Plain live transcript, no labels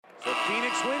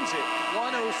Phoenix wins it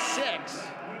 106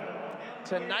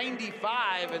 to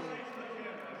 95, and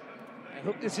I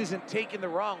hope this isn't taken the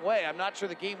wrong way. I'm not sure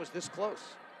the game was this close.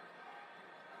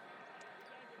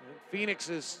 Phoenix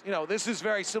is, this is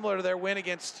very similar to their win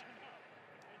against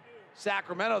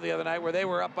Sacramento the other night, where they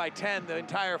were up by 10 the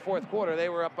entire fourth quarter. They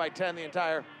were up by 10 the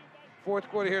entire fourth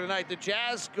quarter here tonight. The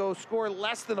Jazz score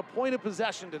less than a point of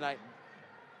possession tonight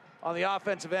on the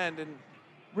offensive end, and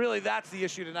really that's the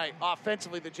issue tonight.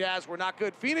 Offensively, the Jazz were not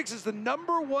good. Phoenix is the --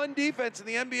 1 defense in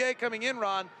the NBA coming in,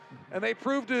 Ron, and they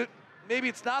proved it. Maybe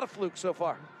it's not a fluke so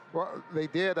far. Well, they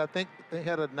did. I think they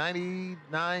had a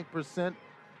 99%,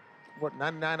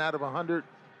 99 out of 100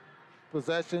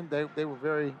 possession. They've been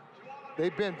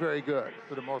very good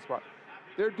for the most part.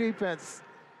 Their defense,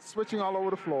 switching all over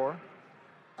the floor,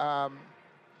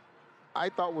 I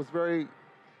thought was very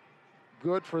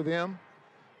good for them.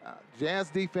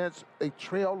 Jazz defense, they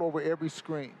trailed over every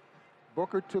screen.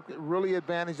 Booker took really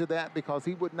advantage of that because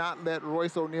he would not let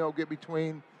Royce O'Neal get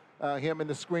between him and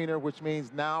the screener, which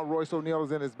means now Royce O'Neal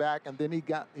is in his back, and then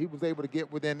he was able to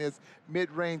get within his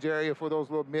mid-range area for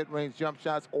those little mid-range jump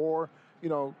shots, or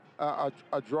a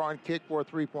draw and kick for a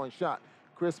three-point shot.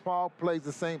 Chris Paul plays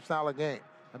the same style of game.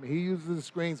 I mean, he uses the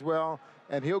screens well,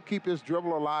 and he'll keep his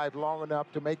dribble alive long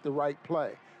enough to make the right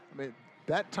play. I mean,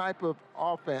 that type of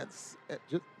offense,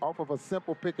 just off of a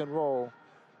simple pick and roll,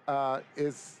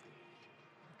 is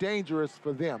dangerous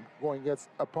for them going against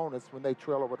opponents when they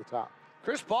trail over the top.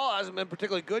 Chris Paul hasn't been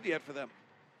particularly good yet for them.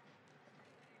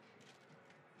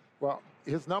 Well,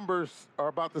 his numbers are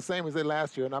about the same as they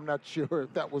last year, and I'm not sure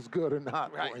if that was good or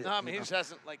not. Right. No, I mean, he just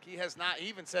hasn't, he has not. He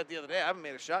even said the other day, I haven't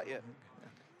made a shot yet.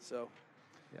 So,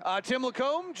 Tim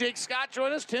LaComb, Jake Scott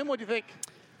join us. Tim, what do you think?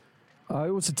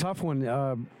 It was a tough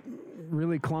one.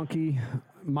 Really clunky.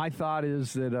 My thought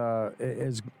is that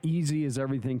as easy as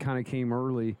everything kind of came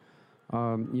early,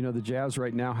 the Jazz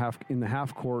right now in the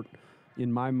half court,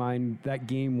 in my mind, that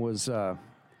game was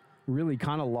really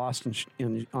kind of lost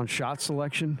on shot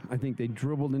selection. I think they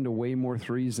dribbled into way more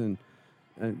threes than,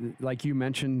 like you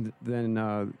mentioned, than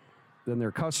they're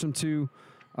accustomed to.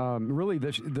 Really,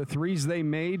 the threes they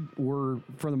made were,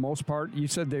 for the most part, you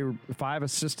said they were 5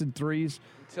 assisted threes.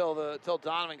 Until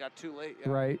Donovan got too late. Yeah.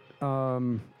 Right.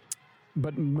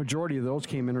 But majority of those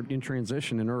came in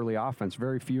transition and early offense,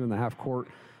 very few in the half court.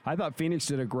 I thought Phoenix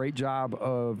did a great job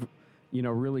of,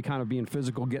 really kind of being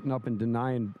physical, getting up and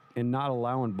denying and not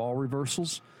allowing ball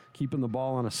reversals, keeping the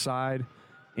ball on a side.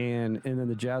 And then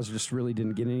the Jazz just really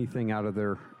didn't get anything out of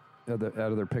their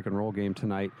pick and roll game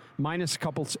tonight, minus a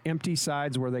couple empty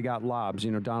sides where they got lobs.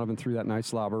 Donovan threw that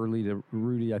nice lob early to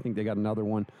Rudy. I think they got another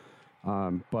one.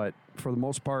 But for the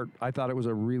most part, I thought it was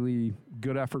a really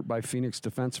good effort by Phoenix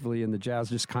defensively, and the Jazz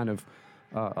just kind of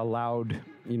allowed,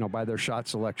 by their shot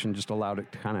selection, just allowed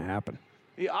it to kind of happen.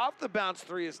 The off-the-bounce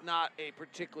three is not a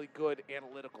particularly good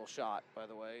analytical shot, by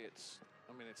the way. It's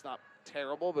not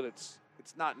terrible, but it's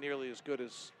not nearly as good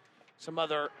as some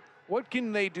other. What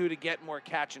can they do to get more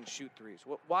catch-and-shoot threes?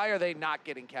 Why are they not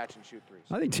getting catch-and-shoot threes?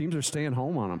 I think teams are staying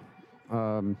home on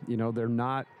them. They're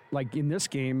not, like in this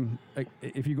game,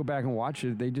 if you go back and watch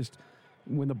it, they just,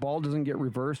 when the ball doesn't get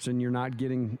reversed and you're not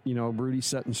getting, Rudy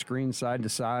setting screens side to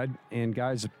side and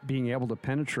guys being able to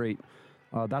penetrate,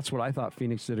 that's what I thought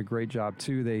Phoenix did a great job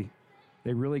too. They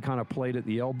really kind of played at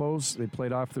the elbows. They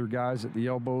played off their guys at the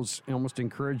elbows, almost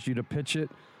encouraged you to pitch it.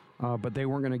 But they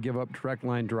weren't going to give up direct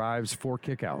line drives for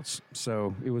kickouts.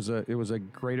 So it was a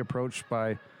great approach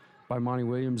by Monty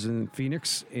Williams in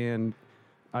Phoenix, and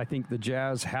I think the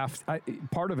Jazz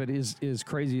part of it is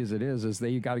crazy as it is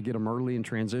they got to get them early in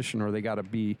transition, or they got to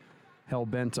be hell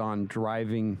bent on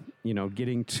driving,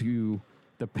 getting to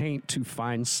the paint to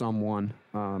find someone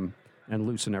and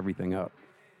loosen everything up.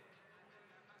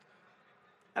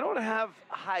 I don't have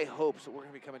high hopes that we're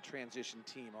going to become a transition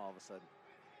team all of a sudden.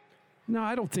 No,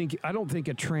 I don't think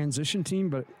a transition team,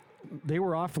 but they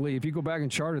were awfully, if you go back and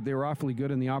chart it, they were awfully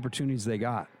good in the opportunities they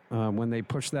got. When they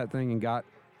pushed that thing and got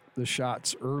the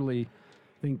shots early,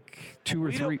 I think 2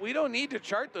 or 3. We don't need to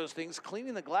chart those things.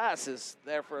 Cleaning the glass is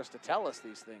there for us to tell us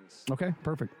these things. Okay,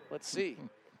 perfect. Let's see.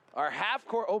 Our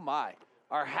half-court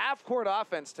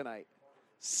offense tonight,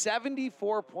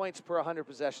 74 points per 100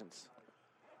 possessions.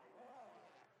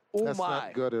 Oh, That's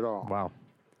not good at all. Wow.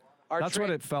 That's what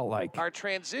it felt like. Our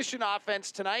transition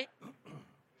offense tonight,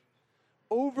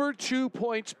 over 2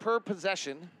 points per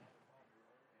possession.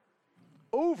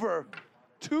 Over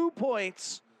 2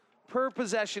 points per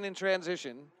possession in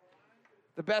transition.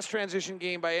 The best transition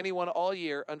game by anyone all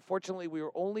year. Unfortunately, we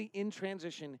were only in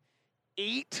transition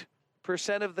 8%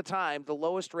 of the time, the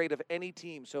lowest rate of any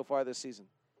team so far this season.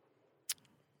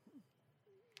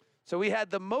 So we had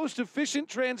the most efficient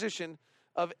transition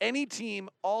of any team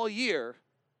all year.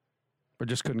 But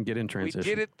just couldn't get in transition.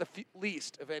 We did it the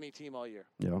least of any team all year.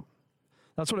 Yeah.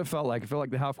 That's what it felt like. It felt like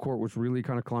the half court was really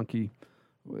kind of clunky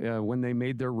when they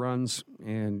made their runs.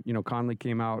 And, Conley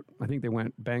came out. I think they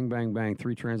went bang, bang, bang,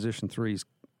 3 transition threes.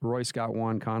 Royce got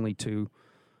 1, Conley 2.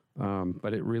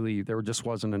 But there just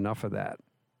wasn't enough of that.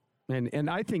 And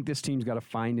I think this team's got to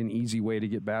find an easy way to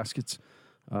get baskets.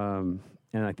 And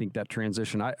I think that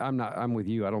transition, I'm with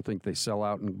you. I don't think they sell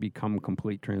out and become a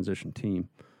complete transition team.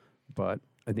 But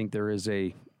I think there is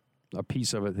a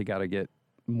piece of it they got to get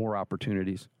more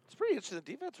opportunities. It's pretty interesting.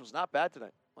 The defense was not bad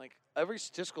tonight. Like, every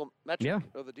statistical metric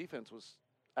of the defense was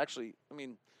actually,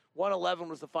 111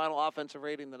 was the final offensive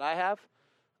rating that I have.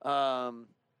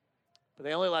 But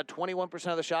they only allowed 21%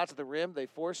 of the shots at the rim. They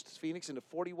forced Phoenix into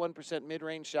 41%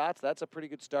 mid-range shots. That's a pretty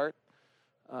good start.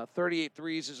 38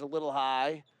 threes is a little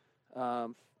high.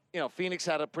 Phoenix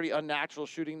had a pretty unnatural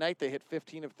shooting night. They hit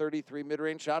 15 of 33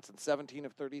 mid-range shots and 17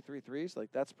 of 33 threes.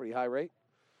 Like, that's a pretty high rate.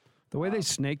 The way they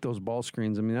snake those ball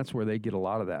screens, that's where they get a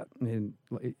lot of that. And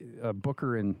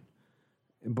Booker and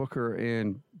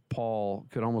Paul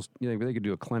could almost, they could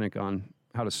do a clinic on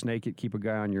how to snake it, keep a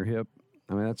guy on your hip.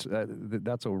 That's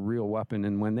a real weapon.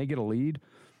 And when they get a lead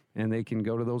and they can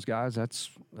go to those guys, that's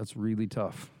really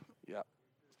tough. Yeah.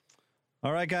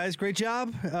 All right, guys, great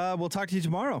job. We'll talk to you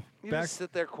tomorrow. You just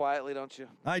sit there quietly, don't you?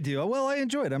 I do. Well, I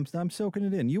enjoy it. I'm soaking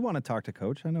it in. You want to talk to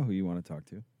Coach? I know who you want to talk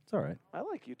to. It's all right. I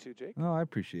like you too, Jake. Oh, I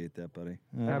appreciate that, buddy.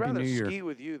 I'd rather ski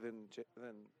with you than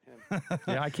him.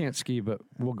 Yeah, I can't ski, but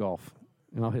we'll golf,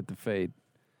 and I'll hit the fade.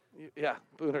 Yeah,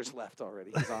 Booner's left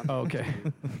already. He's on. Oh, okay.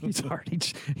 he's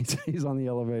on the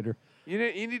elevator. You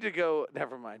need to go.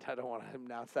 Never mind. I don't want to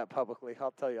announce that publicly.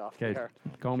 I'll tell you off there.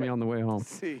 Call me on the way home.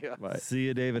 See ya. Bye. See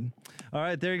you, David. All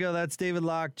right, there you go. That's David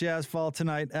Locke. Jazz fall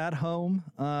tonight at home.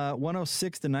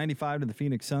 106-95 to the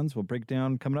Phoenix Suns. We'll break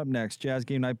down coming up next. Jazz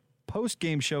Game Night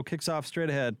post-game show kicks off straight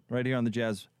ahead right here on the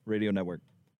Jazz Radio Network.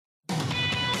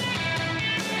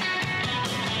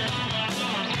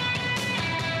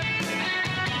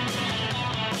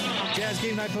 Jazz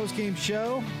Game Night post-game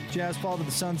show. Jazz fall to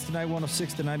the Suns tonight,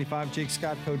 106-95. Jake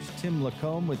Scott, Coach Tim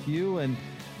LaComb with you. And,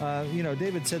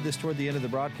 David said this toward the end of the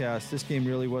broadcast. This game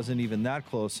really wasn't even that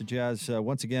close. The Jazz,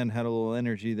 once again, had a little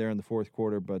energy there in the fourth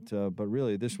quarter. But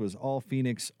really, this was all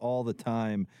Phoenix all the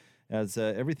time as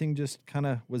everything just kind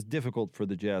of was difficult for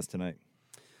the Jazz tonight.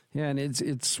 Yeah, and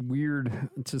it's weird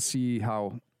to see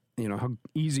how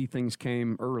easy things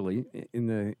came early in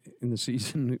the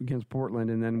season against Portland,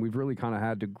 and then we've really kind of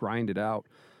had to grind it out.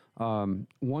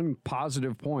 One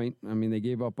positive point, they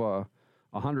gave up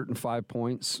 105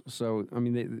 points. So,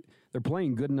 they're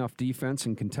playing good enough defense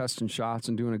and contesting shots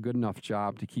and doing a good enough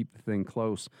job to keep the thing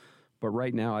close. But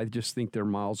right now, I just think they're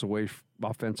miles away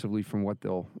offensively from what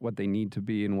they need to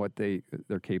be and what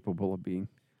they're capable of being.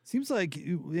 Seems like,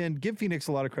 and give Phoenix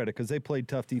a lot of credit because they played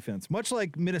tough defense, much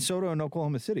like Minnesota and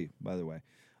Oklahoma City, by the way.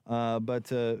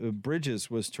 But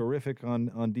Bridges was terrific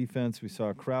on defense. We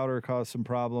saw Crowder cause some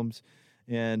problems,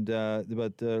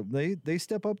 but they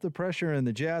step up the pressure, and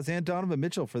the Jazz and Donovan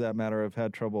Mitchell, for that matter, have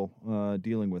had trouble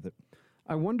dealing with it.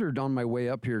 I wondered on my way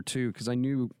up here, too, because I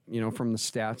knew, from the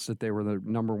stats that they were the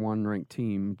number 1 ranked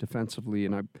team defensively,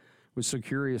 and I was so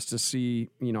curious to see,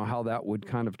 how that would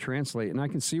kind of translate. And I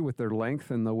can see with their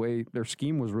length and the way their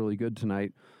scheme was really good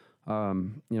tonight.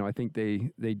 I think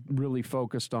they really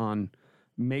focused on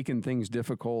making things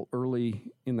difficult early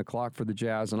in the clock for the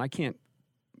Jazz. And I can't,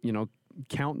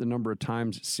 count the number of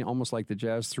times it's almost like the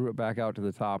Jazz threw it back out to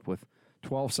the top with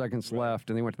 12 seconds left,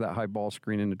 and they went to that high ball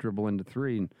screen and a dribble into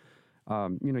 3.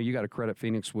 And, you got to credit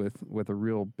Phoenix with a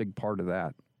real big part of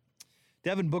that.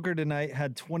 Devin Booker tonight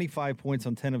had 25 points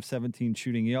on 10 of 17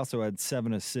 shooting. He also had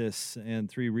 7 assists and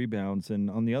 3 rebounds. And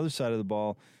on the other side of the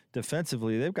ball,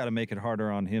 defensively, they've got to make it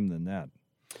harder on him than that.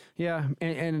 Yeah,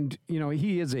 and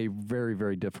he is a very,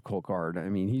 very difficult guard.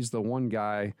 He's the one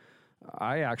guy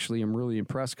I actually am really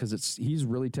impressed because he's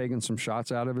really taken some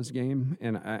shots out of his game.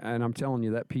 And I'm telling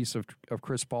you, that piece of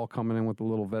Chris Paul coming in with a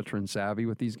little veteran savvy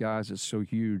with these guys is so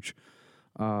huge.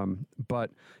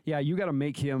 But yeah, you got to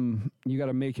make him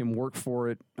work for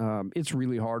it. It's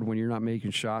really hard when you're not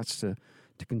making shots to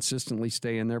consistently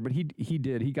stay in there, but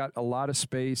he got a lot of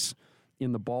space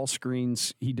in the ball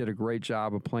screens. He did a great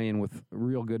job of playing with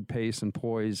real good pace and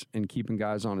poise and keeping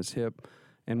guys on his hip.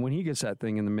 And when he gets that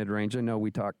thing in the mid-range, I know we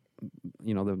talk,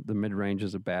 the mid-range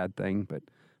is a bad thing, but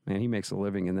man, he makes a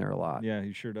living in there a lot. Yeah,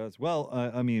 he sure does. Well,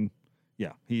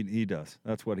 Yeah, he does.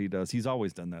 That's what he does. He's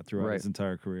always done that throughout his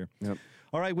entire career. Yep.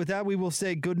 All right, with that, we will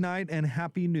say good night and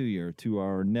Happy New Year to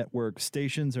our network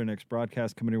stations. Our next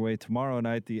broadcast coming your way tomorrow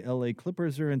night. The L.A.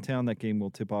 Clippers are in town. That game will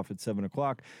tip off at 7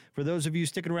 o'clock. For those of you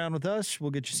sticking around with us,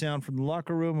 we'll get you sound from the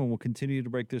locker room, and we'll continue to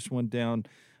break this one down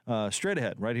straight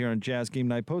ahead right here on Jazz Game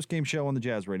Night post-game show on the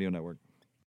Jazz Radio Network.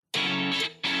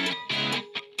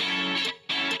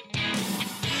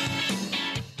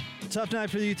 Tough night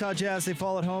for the Utah Jazz. They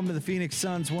fall at home to the Phoenix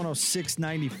Suns,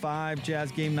 106-95.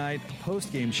 Jazz Game Night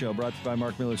post-game show brought to you by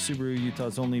Mark Miller Subaru,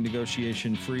 Utah's only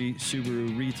negotiation-free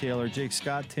Subaru retailer. Jake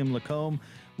Scott, Tim LaComb.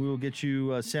 We will get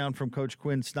you sound from Coach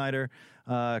Quinn Snyder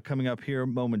coming up here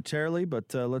momentarily.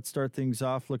 But let's start things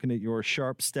off looking at your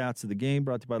sharp stats of the game,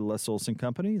 brought to you by the Les Olson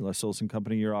Company. Les Olson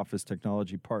Company, your office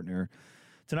technology partner.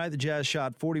 Tonight, the Jazz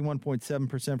shot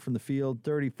 41.7% from the field,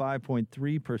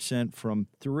 35.3% from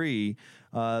three.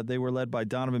 They were led by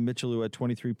Donovan Mitchell, who had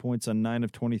 23 points on 9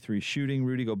 of 23 shooting.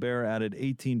 Rudy Gobert added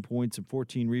 18 points and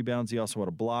 14 rebounds. He also had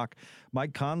a block.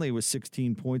 Mike Conley was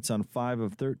 16 points on 5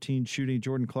 of 13 shooting.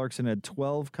 Jordan Clarkson had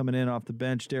 12 coming in off the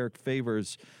bench. Derek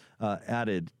Favors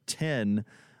added 10.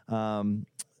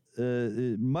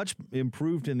 Much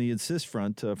improved in the assist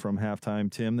front from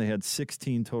halftime, Tim. They had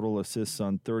 16 total assists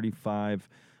on 35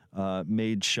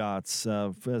 made shots.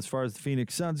 As far as the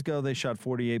Phoenix Suns go, they shot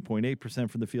 48.8%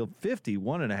 from the field,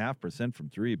 51.5% from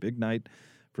three. Big night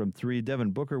from three.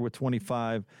 Devin Booker with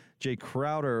 25. Jay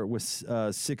Crowder with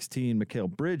 16. Mikal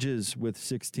Bridges with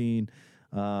 16.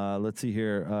 Let's see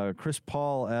here. Chris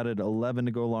Paul added 11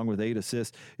 to go along with 8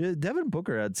 assists. Devin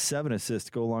Booker had 7 assists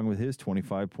to go along with his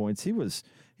 25 points. He was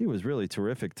really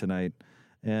terrific tonight.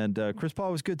 And Chris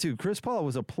Paul was good too. Chris Paul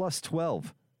was a plus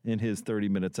 12 in his 30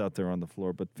 minutes out there on the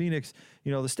floor. But Phoenix,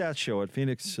 the stats show it.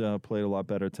 Phoenix played a lot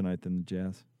better tonight than the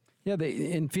Jazz. Yeah,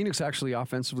 Phoenix actually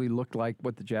offensively looked like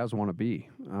what the Jazz want to be.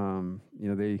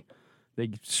 They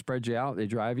spread you out, they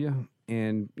drive you.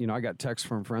 And, I got texts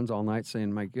from friends all night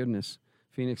saying, my goodness,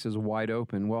 Phoenix is wide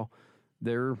open. Well,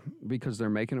 because they're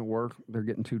making it work, they're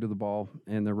getting two to the ball,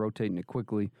 and they're rotating it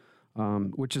quickly,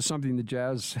 which is something the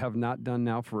Jazz have not done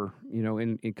now for,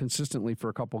 consistently for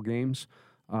a couple games,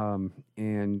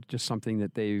 and just something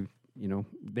that they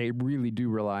really do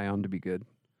rely on to be good.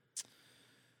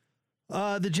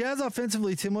 The Jazz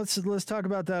offensively, Tim, let's talk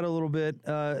about that a little bit.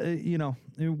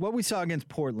 What we saw against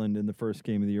Portland in the first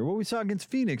game of the year, what we saw against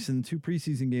Phoenix in the 2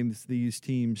 preseason games these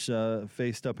teams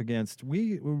faced up against,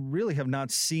 we really have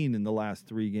not seen in the last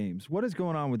 3 games. What is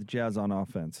going on with the Jazz on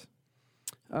offense?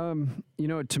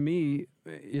 To me,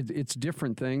 it's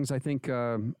different things. I think,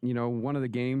 one of the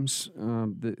games,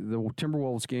 the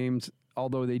Timberwolves games,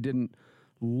 although they didn't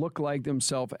look like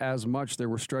themselves as much, there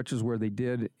were stretches where they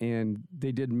did, and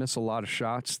they did miss a lot of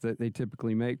shots that they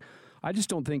typically make. I just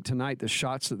don't think tonight the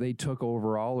shots that they took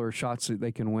overall are shots that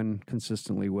they can win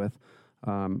consistently with.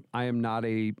 I am not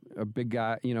a big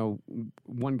guy,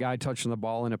 one guy touching the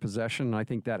ball in a possession, and I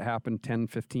think that happened 10,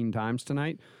 15 times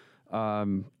tonight.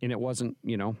 And it wasn't,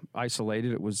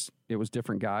 isolated. It was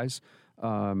different guys.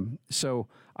 So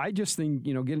I just think,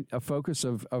 getting a focus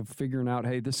of figuring out,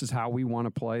 hey, this is how we want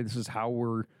to play. This is how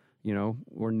we're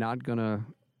not gonna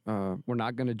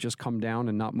just come down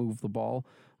and not move the ball.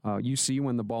 You see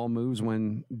when the ball moves,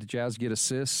 when the Jazz get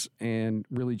assists and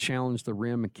really challenge the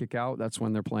rim and kick out, that's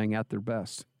when they're playing at their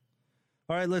best.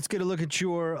 All right, let's get a look at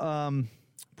your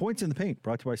points in the paint,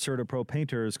 brought to you by Serta Pro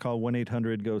Painters. Call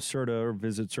 1-800-GO-SERTA or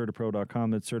visit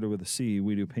CertaPro.com. That's Serta with a C.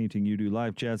 We do painting, you do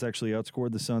life. Jazz actually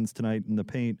outscored the Suns tonight in the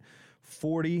paint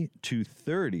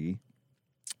 40-30.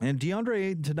 And DeAndre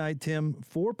Ayton tonight, Tim,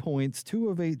 4 points, 2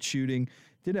 of 8 shooting.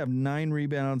 Did have 9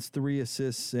 rebounds, 3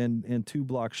 assists, and 2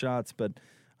 block shots. But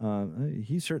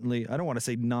he certainly, I don't want to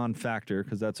say non-factor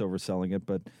because that's overselling it,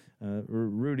 but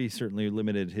Rudy certainly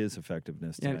limited his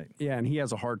effectiveness tonight. And he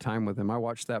has a hard time with him. I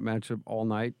watched that matchup all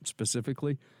night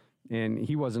specifically, and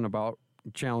he wasn't about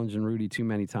challenging Rudy too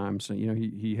many times. So,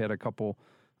 he had a couple,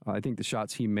 I think the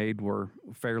shots he made were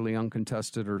fairly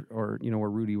uncontested or where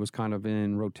Rudy was kind of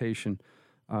in rotation.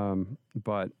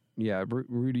 But yeah,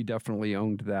 Rudy definitely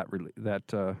owned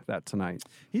that tonight.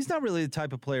 He's not really the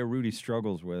type of player Rudy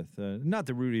struggles with. Not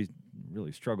that Rudy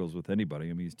really struggles with anybody.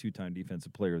 I mean, he's 2-time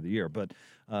Defensive Player of the Year. But,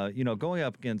 going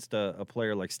up against a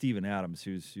player like Steven Adams,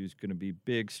 who's going to be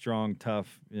big, strong,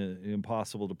 tough,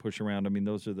 impossible to push around. I mean,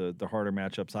 those are the harder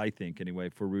matchups, I think, anyway,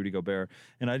 for Rudy Gobert.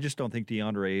 And I just don't think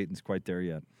DeAndre Ayton's quite there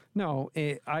yet. No,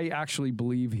 I actually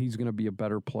believe he's going to be a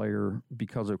better player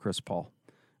because of Chris Paul.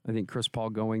 I think Chris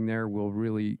Paul going there will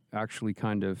really actually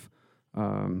kind of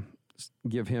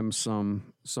give him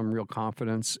some real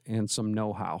confidence and some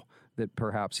know-how that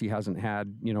perhaps he hasn't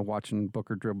had, watching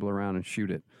Booker dribble around and shoot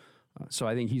it. So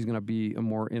I think he's going to be a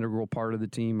more integral part of the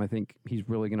team. I think he's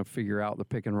really going to figure out the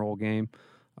pick and roll game.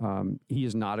 He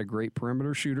is not a great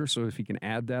perimeter shooter, so if he can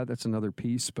add that, that's another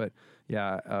piece. But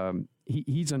yeah,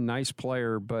 he's a nice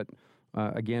player. But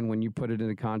again, when you put it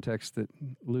into context that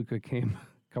Luka came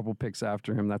a couple picks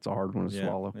after him, that's a hard one to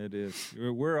swallow. It is.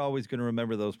 We're always going to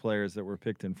remember those players that were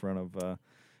picked in front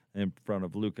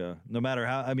of Luka. No matter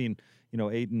how, I mean,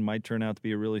 Ayton might turn out to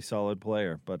be a really solid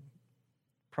player, but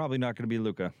probably not going to be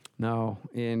Luka. No,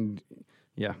 and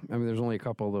yeah, I mean, there's only a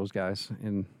couple of those guys,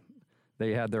 and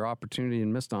they had their opportunity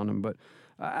and missed on him. But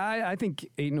I think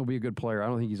Ayton will be a good player. I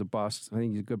don't think he's a bust. I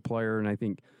think he's a good player, and I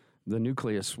think the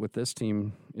nucleus with this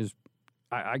team is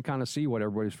I kind of see what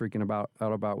everybody's freaking out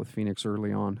about with Phoenix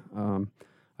early on.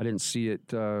 I didn't see it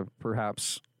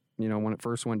perhaps when it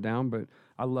first went down, but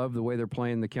I love the way they're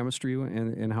playing, the chemistry,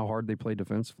 and how hard they play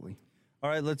defensively. All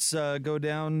right, let's go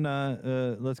down.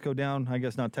 Let's go down, I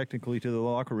guess not technically to the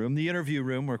locker room, the interview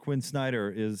room where Quinn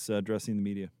Snyder is addressing the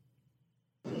media.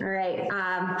 All right.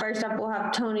 First up, we'll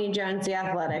have Tony Jones, The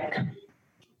Athletic.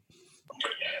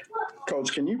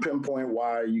 Coach, can you pinpoint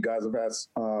why you guys have had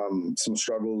some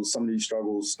of these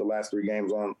struggles the last 3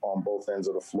 games on both ends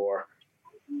of the floor?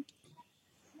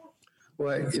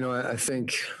 Well, I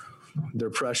think their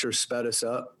pressure sped us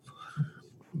up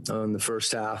in the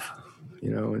first half,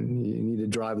 and you need to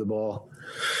drive the ball.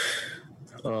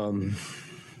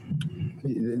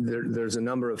 There's a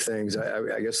number of things.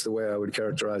 I guess the way I would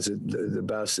characterize it the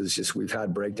best is just we've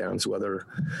had breakdowns, whether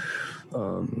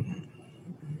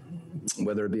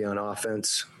it be on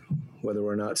offense, whether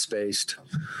we're not spaced,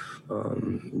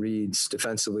 reads,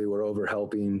 defensively we're over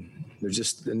helping. There's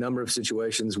just a number of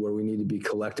situations where we need to be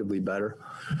collectively better,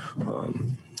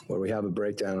 where we have a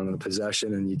breakdown on a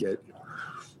possession and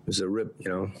there's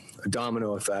a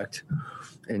domino effect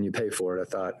and you pay for it. I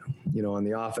thought, on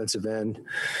the offensive end,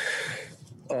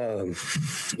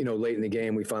 late in the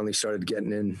game, we finally started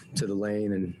getting into the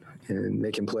lane and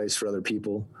making plays for other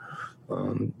people.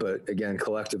 But again,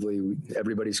 collectively,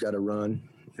 everybody's got to run.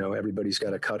 Everybody's got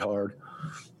to cut hard.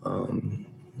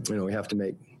 We have to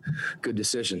make good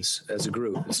decisions as a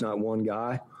group. It's not one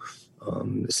guy.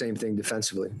 The same thing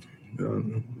defensively.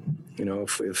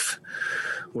 If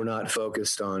we're not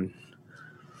focused on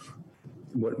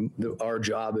what our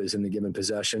job is in the given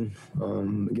possession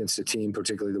against a team,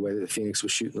 particularly the way that Phoenix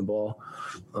was shooting the ball,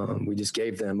 we just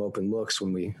gave them open looks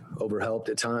when we overhelped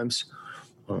at times.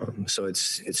 So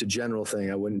it's a general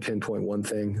thing. I wouldn't pinpoint one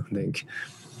thing. I think,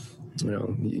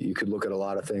 you could look at a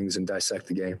lot of things and dissect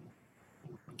the game.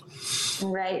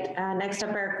 Right. Next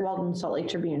up, Eric Walden, Salt Lake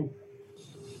Tribune.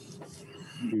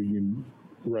 You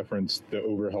referenced the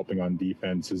overhelping on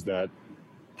defense. Is that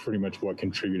pretty much what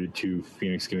contributed to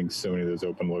Phoenix getting so many of those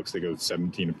open looks? They go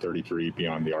 17 of 33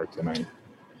 beyond the arc tonight.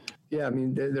 Yeah, I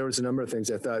mean, there was a number of things.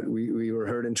 I thought we were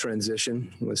hurt in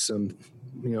transition with some,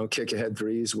 kick ahead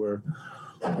threes where,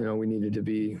 we needed to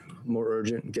be more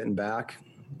urgent in getting back.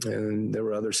 And there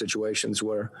were other situations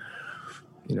where,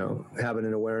 having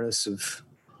an awareness of,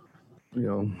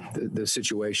 the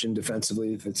situation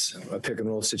defensively, if it's a pick and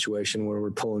roll situation where we're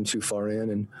pulling too far in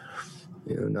and,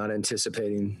 not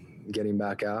anticipating getting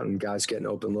back out and guys getting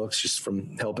open looks just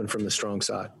from helping from the strong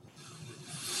side.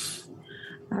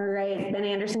 All right. Ben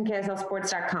Anderson,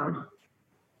 KSLSports.com.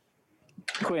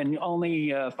 Quinn,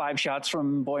 only 5 shots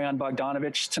from Bojan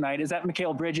Bogdanovic tonight. Is that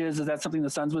Mikal Bridges? Is that something the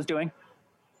Suns was doing?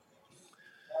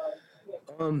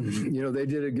 They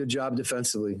did a good job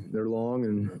defensively. They're long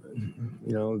and,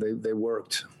 they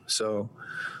worked. So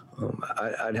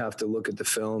I'd have to look at the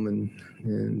film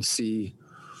and see,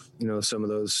 some of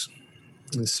those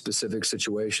specific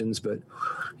situations. But,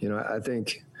 I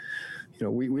think,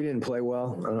 we didn't play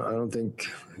well. I don't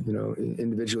think,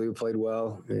 individually we played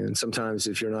well. And sometimes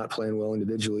if you're not playing well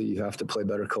individually, you have to play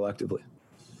better collectively.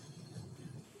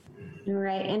 All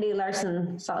right. Andy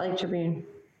Larson, Salt Lake Tribune.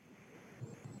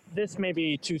 This may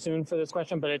be too soon for this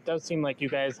question, but it does seem like you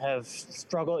guys have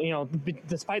struggled,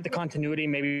 despite the continuity,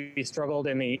 maybe struggled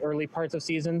in the early parts of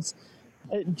seasons.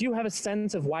 Do you have a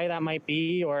sense of why that might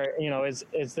be, or, is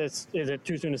it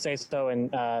too soon to say so?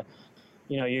 And,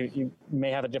 you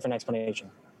may have a different explanation.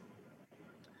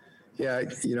 Yeah,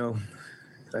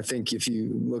 I think if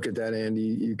you look at that, Andy,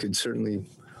 you could certainly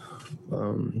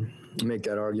make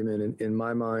that argument. In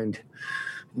my mind,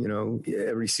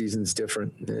 every season's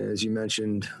different. As you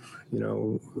mentioned,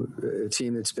 a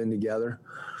team that's been together,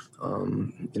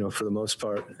 for the most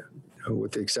part,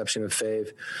 with the exception of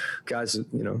Fave,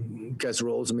 guys'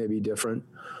 roles may be different.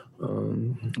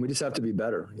 We just have to be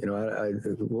better.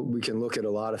 We can look at a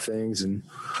lot of things and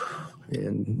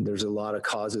there's a lot of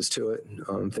causes to it,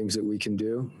 things that we can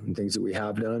do and things that we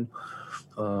have done.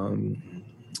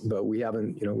 but we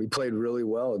haven't, we played really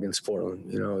well against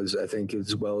Portland, I think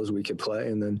as well as we could play.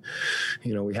 And then,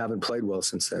 we haven't played well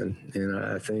since then. And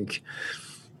I think,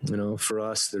 for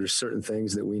us, there's certain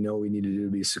things that we know we need to do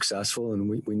to be successful, and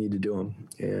we need to do them.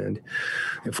 And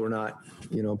if we're not,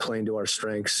 playing to our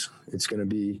strengths, it's going to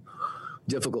be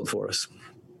difficult for us.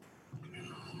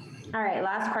 All right,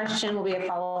 last question will be a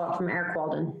follow-up from Eric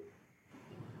Walden.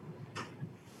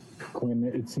 Quinn,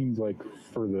 it seems like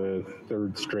for the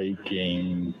third straight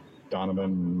game,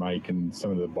 Donovan, Mike, and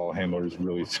some of the ball handlers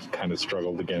really kind of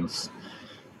struggled against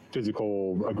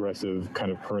physical, aggressive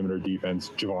kind of perimeter defense.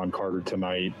 Javon Carter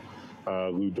tonight,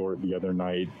 Lou Dort the other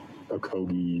night,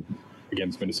 Okogie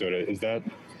against Minnesota. Is that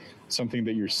something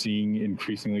that you're seeing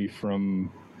increasingly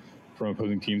from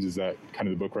opposing teams? Is that kind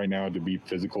of the book right now, to be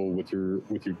physical with your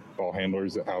ball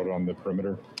handlers out on the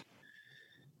perimeter?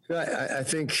 I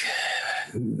think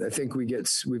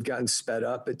we've gotten sped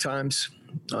up at times.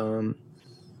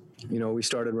 We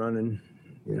started running,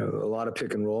 a lot of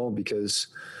pick and roll because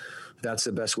that's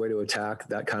the best way to attack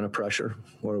that kind of pressure,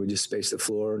 where we just space the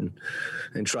floor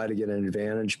and try to get an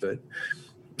advantage. But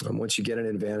once you get an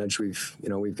advantage,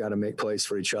 we've got to make plays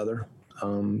for each other.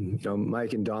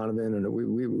 Mike and Donovan, and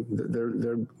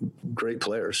they're great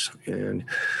players. And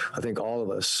I think all of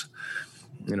us,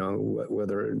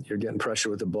 whether you're getting pressure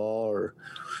with the ball or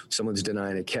someone's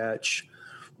denying a catch,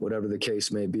 whatever the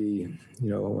case may be,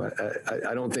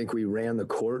 I don't think we ran the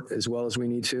court as well as we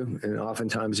need to. And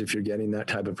oftentimes if you're getting that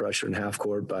type of pressure in half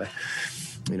court by,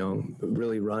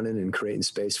 really running and creating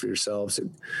space for yourselves, it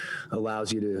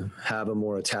allows you to have a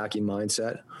more attacking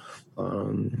mindset.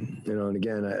 And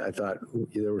again, I thought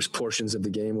there was portions of the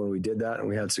game where we did that and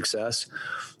we had success.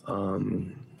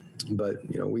 But,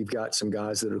 we've got some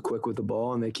guys that are quick with the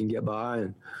ball and they can get by,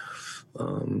 and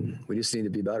we just need to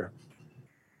be better.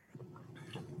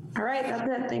 All right, that's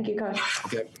it. Thank you, Coach.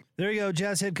 Okay. There you go,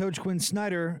 Jazz head coach Quinn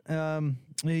Snyder.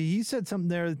 He said something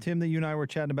there, Tim, that you and I were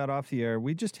chatting about off the air.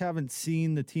 We just haven't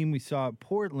seen the team we saw at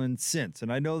Portland since.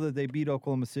 And I know that they beat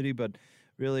Oklahoma City, but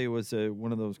really it was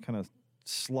one of those kind of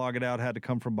slog it out, had to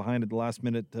come from behind at the last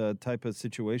minute type of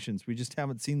situations. We just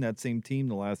haven't seen that same team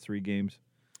the last three games.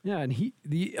 Yeah, and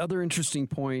the other interesting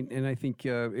point, and I think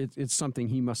it's something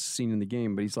he must have seen in the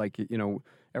game, but he's like,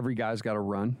 every guy's got to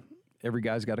run. Every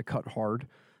guy's got to cut hard.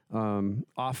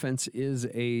 Offense is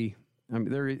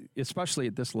especially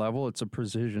at this level, it's a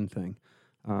precision thing.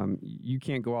 You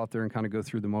can't go out there and kind of go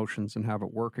through the motions and have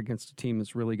it work against a team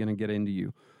that's really going to get into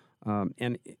you.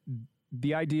 And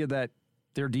the idea that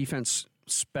their defense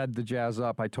sped the Jazz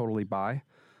up, I totally buy.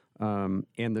 And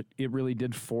that it really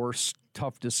did force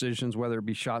tough decisions, whether it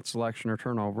be shot selection or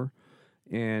turnover.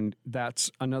 And that's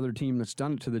another team that's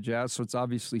done it to the Jazz. So it's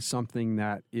obviously something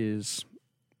that is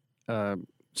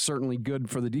certainly good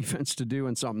for the defense to do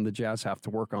and something the Jazz have to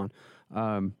work on.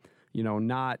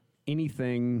 Not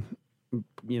anything,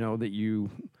 that you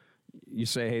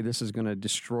say, hey, this is going to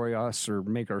destroy us or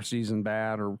make our season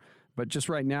bad, but just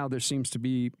right now there seems to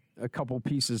be a couple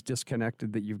pieces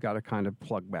disconnected that you've got to kind of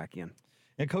plug back in.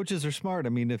 And coaches are smart. I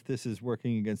mean, if this is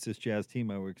working against this Jazz team,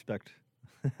 I would expect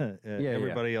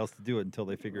everybody else to do it until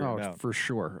they figure it out. For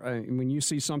sure. When you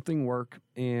see something work,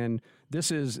 and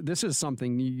this is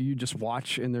something you just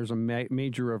watch, and there's a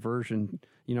major aversion,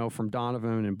 from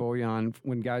Donovan and Bojan,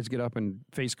 when guys get up and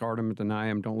face guard him and deny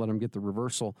him, don't let him get the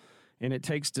reversal. And it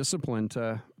takes discipline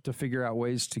to figure out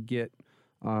ways to get,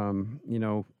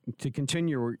 to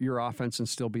continue your offense and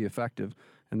still be effective.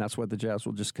 And that's what the Jazz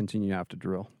will just continue to have to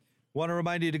drill. Want to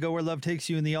remind you to go where love takes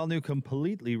you in the all-new,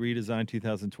 completely redesigned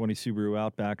 2020 Subaru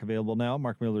Outback. Available now.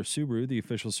 Mark Miller Subaru, the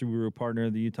official Subaru partner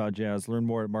of the Utah Jazz. Learn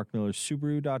more at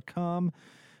markmillersubaru.com.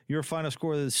 Your final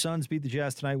score: the Suns beat the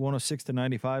Jazz tonight,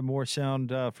 106-95. More sound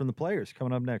from the players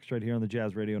coming up next right here on the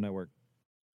Jazz Radio Network.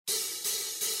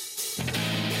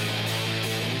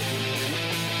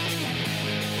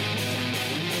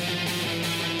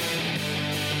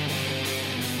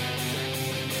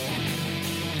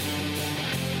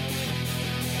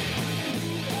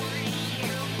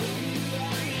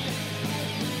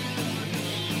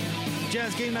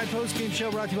 Jazz Game Night Post-Game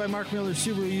Show brought to you by Mark Miller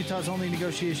Subaru, Utah's only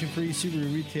negotiation-free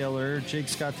Subaru retailer. Jake,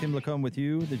 Scott, Tim LaComb with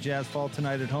you. The Jazz fall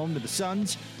tonight at home to the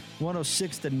Suns,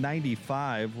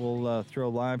 106-95. We'll throw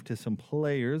live to some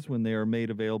players when they are made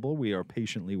available. We are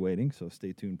patiently waiting, so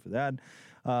stay tuned for that.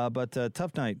 But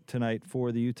tough night tonight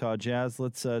for the Utah Jazz.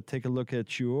 Let's take a look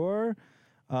at your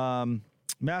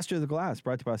Master of the Glass,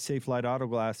 brought to you by Safe Light Auto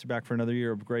Glass. They're back for another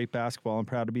year of great basketball. I'm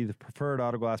proud to be the preferred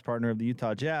auto glass partner of the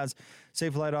Utah Jazz.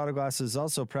 Safe Light Auto Glass is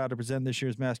also proud to present this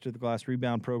year's Master of the Glass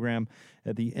rebound program.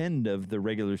 At the end of the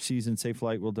regular season, Safe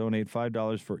Light will donate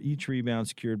 $5 for each rebound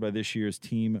secured by this year's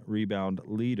team rebound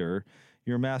leader.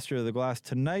 your master of the glass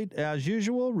tonight, as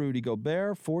usual, Rudy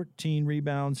Gobert, 14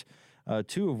 rebounds,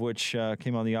 2 of which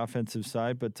came on the offensive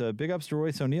side. But big ups to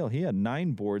Royce O'Neal. He had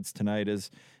 9 boards tonight.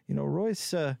 As you know,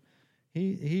 Royce,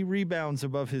 he rebounds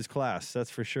above his class,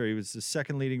 that's for sure. He was the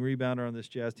second leading rebounder on this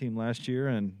Jazz team last year,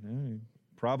 and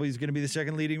probably is going to be the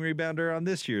second leading rebounder on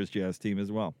this year's Jazz team as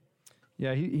well.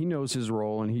 Yeah, he knows his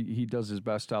role, and he does his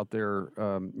best out there.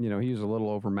 He was a little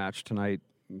overmatched tonight,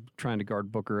 trying to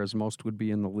guard Booker, as most would be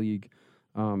in the league.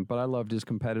 But I loved his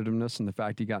competitiveness and the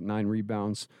fact he got 9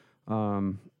 rebounds.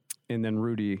 And then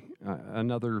Rudy,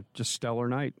 another just stellar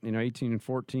night. 18 and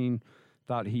 14.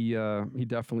 Thought he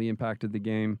definitely impacted the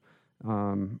game.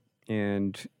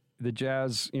 And the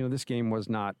Jazz, this game was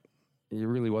not. It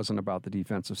really wasn't about the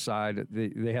defensive side.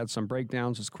 They had some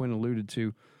breakdowns, as Quinn alluded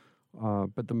to.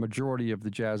 But the majority of the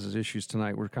Jazz's issues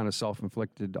tonight were kind of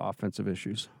self-inflicted offensive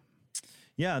issues.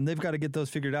 Yeah, and they've got to get those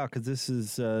figured out because this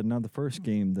is not the first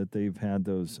game that they've had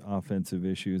those offensive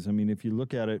issues. I mean, if you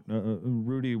look at it,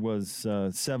 Rudy was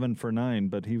 7 for 9,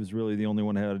 but he was really the only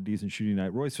one who had a decent shooting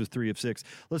night. Royce was 3 of 6.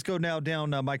 Let's go now down.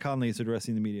 Mike Conley is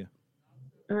addressing the media.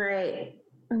 All right.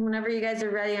 Whenever you guys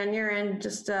are ready on your end,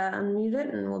 just unmute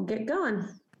it and we'll get going.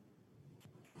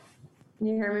 Can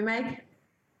you hear me, Mike?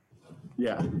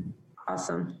 Yeah.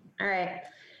 Awesome. All right.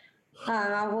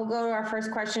 We'll go to our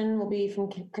first question. Will be from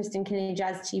Kristen Kinney,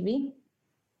 Jazz TV.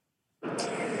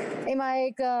 Hey,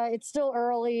 Mike. It's still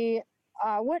early.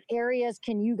 What areas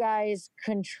can you guys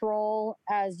control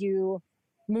as you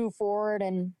move forward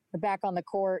and back on the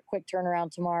court? Quick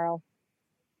turnaround tomorrow.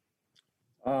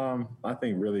 I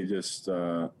think really just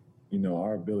our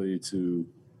ability to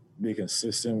be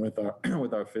consistent with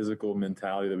our physical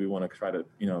mentality that we want to try to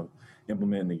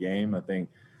implement in the game. I think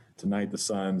tonight the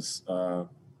Suns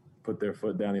put their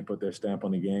foot down, they put their stamp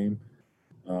on the game.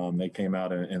 They came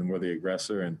out and were the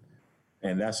aggressor,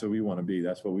 and that's what we want to be.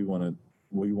 That's what we want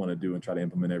to do and try to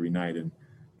implement every night. And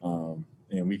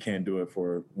we can't do it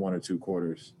for 1 or 2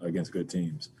 quarters against good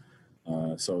teams.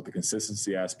 So the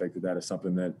consistency aspect of that is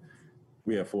something that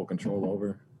we have full control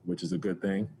over, which is a good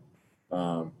thing.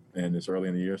 And it's early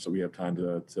in the year, so we have time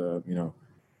to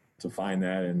find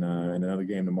that in another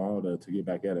game tomorrow to get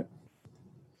back at it.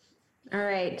 All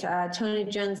right. Tony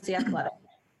Jones, The Athletic.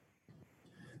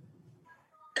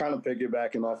 Kind of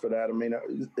piggybacking off of that, I mean,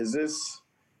 is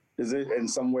it in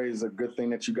some ways a good thing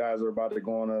that you guys are about to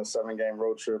go on a 7-game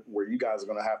road trip where you guys are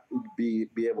going to have to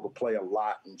be able to play a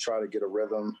lot and try to get a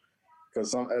rhythm?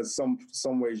 Because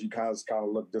some ways you guys kind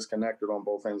of look disconnected on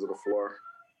both ends of the floor.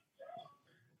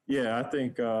 Yeah, I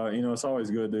think it's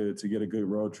always good to get a good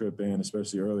road trip in,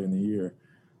 especially early in the year.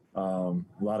 A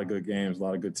lot of good games, a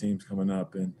lot of good teams coming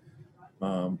up, and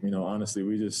honestly,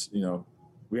 we just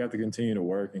we have to continue to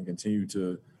work and continue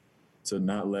to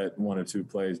not let 1 or 2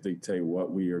 plays dictate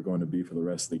what we are going to be for the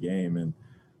rest of the game, and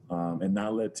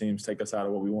not let teams take us out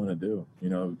of what we want to do.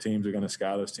 Teams are going to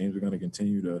scout us. Teams are going to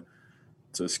continue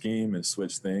to scheme and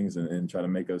switch things and try to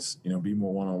make us be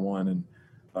more one-on-one, and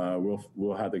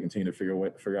we'll have to continue to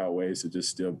figure out ways to just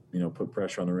still put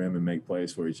pressure on the rim and make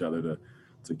plays for each other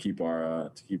to keep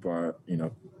our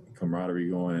camaraderie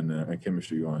going and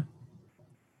chemistry going.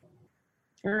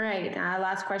 All right.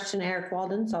 Last question, Eric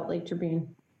Walden, Salt Lake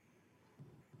Tribune.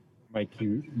 Mike,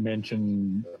 you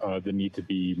mentioned the need to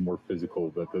be more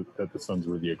physical, that the Suns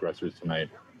were the aggressors tonight.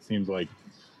 It seems like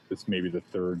this may be the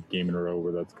 3rd game in a row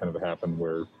where that's kind of happened,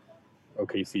 where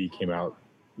OKC came out,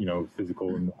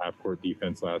 physical in the half-court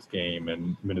defense last game,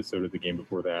 and Minnesota the game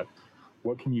before that.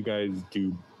 What can you guys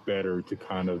do better to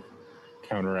kind of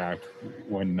counteract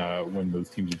when those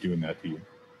teams are doing that to you?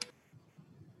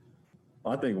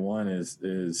 I think one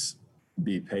is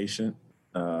be patient.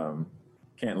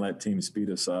 Can't let teams speed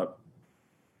us up.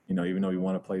 Even though we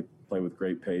want to play with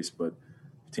great pace, but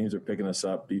if teams are picking us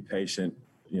up, be patient.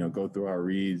 Go through our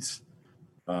reads.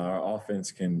 Our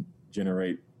offense can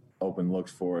generate open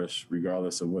looks for us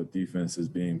regardless of what defense is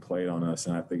being played on us.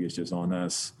 And I think it's just on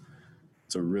us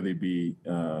to really be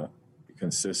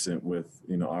consistent with,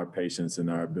 our patience and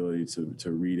our ability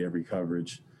to read every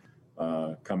coverage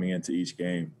coming into each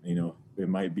game. It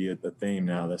might be a theme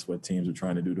now. That's what teams are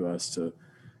trying to do to us to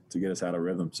get us out of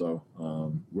rhythm. So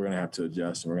we're going to have to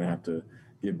adjust, and we're going to have to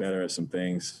get better at some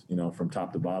things, from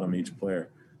top to bottom, each player,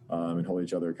 and hold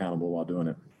each other accountable while doing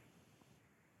it.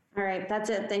 All right. That's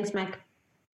it. Thanks, Mike.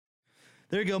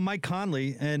 There you go, Mike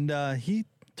Conley. And he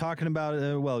talking about,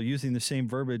 using the same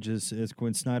verbiage as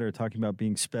Quinn Snyder, talking about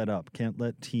being sped up. Can't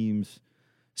let teams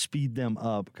speed them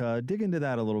up. Dig into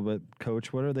that a little bit,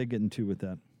 Coach. What are they getting to with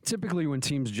that? Typically when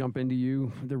teams jump into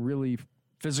you, they're really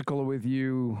physical with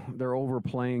you. They're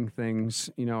overplaying things.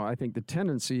 I think the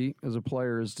tendency as a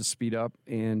player is to speed up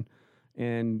and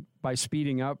And by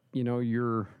speeding up,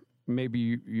 you're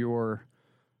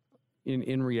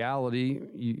in reality,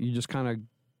 you just kind of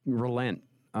relent.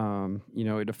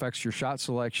 It affects your shot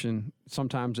selection.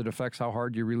 Sometimes it affects how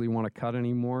hard you really want to cut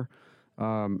anymore,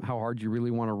 how hard you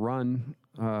really want to run.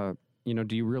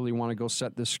 Do you really want to go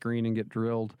set this screen and get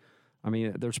drilled? I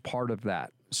mean, there's part of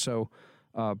that. So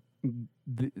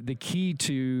the key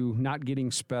to not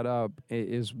getting sped up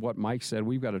is what Mike said.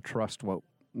 We've got to trust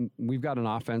we've got an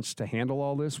offense to handle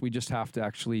all this. We just have to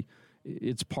actually,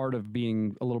 it's part of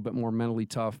being a little bit more mentally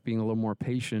tough, being a little more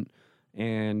patient,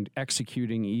 and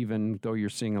executing even though you're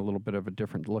seeing a little bit of a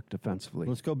different look defensively.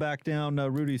 Let's go back down.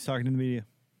 Rudy's talking to the media.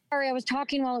 Sorry, I was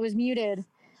talking while it was muted.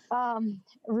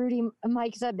 Rudy,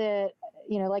 Mike said that,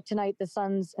 like tonight, the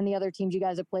Suns and the other teams you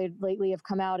guys have played lately have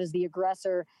come out as the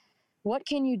aggressor. What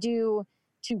can you do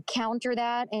to counter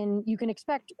that? And you can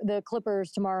expect the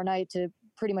Clippers tomorrow night to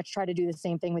pretty much try to do the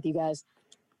same thing with you guys.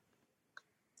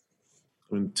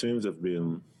 When teams have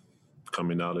been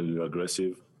coming out a little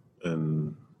aggressive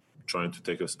and trying to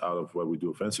take us out of what we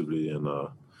do offensively, and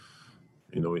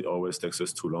it always takes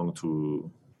us too long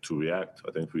to react.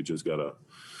 I think we just gotta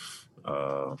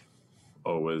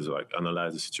always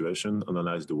analyze the situation,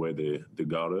 analyze the way they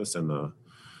guard us, and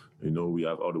we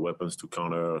have all the weapons to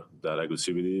counter that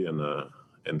aggressivity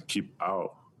and keep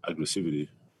our aggressivity.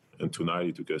 And tonight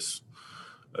it took us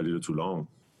a little too long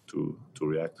to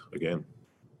react again.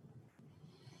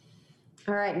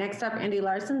 All right, next up, Andy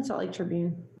Larson, Salt Lake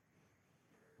Tribune.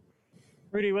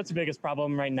 Rudy, what's the biggest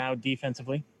problem right now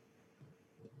defensively?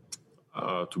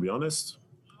 To be honest,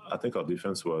 I think our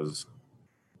defense was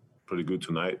pretty good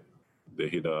tonight. They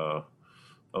hit, I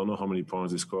don't know how many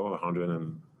points they scored,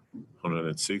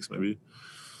 106 maybe.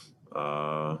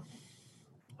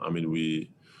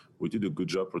 We did a good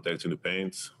job protecting the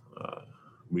paint.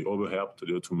 We overhelped a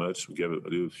little too much. We gave a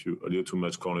little too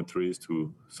much corner threes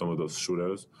to some of those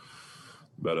shooters.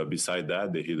 But beside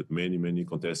that, they hit many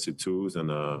contested twos, and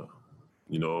we're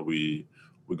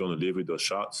gonna live with those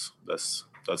shots. That's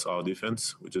our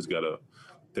defense. We just gotta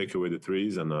take away the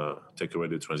threes and take away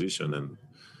the transition, and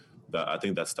I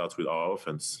think that starts with our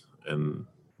offense and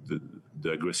the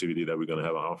aggressivity that we're gonna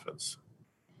have on offense.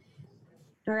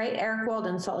 All right, Eric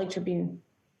Walden, Salt Lake Tribune.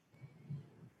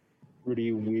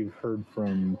 Rudy, we've heard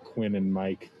from Quinn and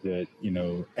Mike that,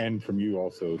 and from you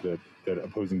also, that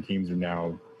opposing teams are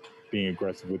now being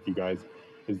aggressive with you guys.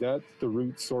 Is that the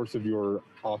root source of your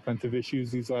offensive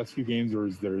issues these last few games, or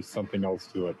is there something else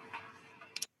to it?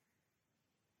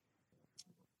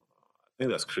 I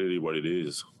think that's clearly what it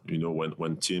is.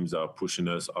 When teams are pushing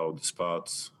us out of the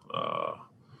spots,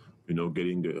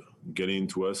 getting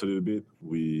to us a little bit,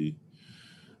 we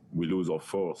lose our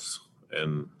force,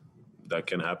 and that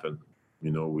can happen.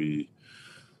 In a way,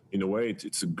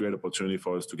 it's a great opportunity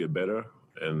for us to get better,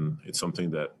 and it's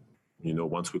something that,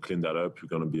 once we clean that up, you're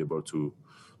going to be able to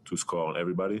score on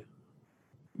everybody.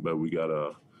 But we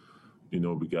gotta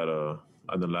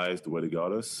analyze the way they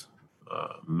got us,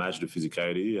 match the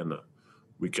physicality, and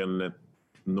we can let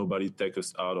nobody take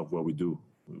us out of what we do.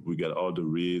 We got all the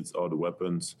reads, all the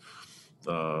weapons,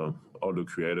 all the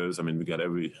creators. We got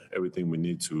everything we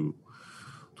need to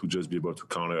just be able to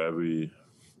counter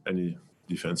any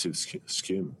defensive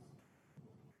scheme.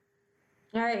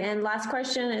 All right, and last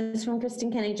question is from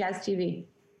Kristen Kenny, Jazz TV.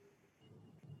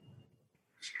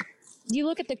 You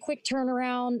look at the quick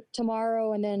turnaround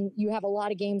tomorrow, and then you have a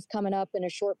lot of games coming up in a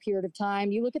short period of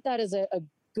time. You look at that as a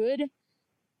good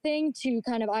thing to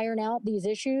kind of iron out these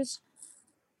issues?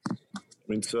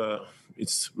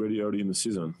 It's really early in the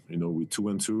season. We're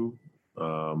 2-2.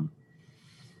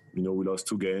 We lost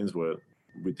 2 games where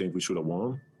we think we should have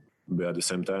won. But at the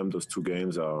same time, those 2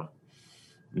 games are,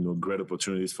 great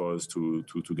opportunities for us to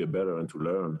get better and to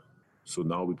learn. So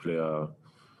now we play a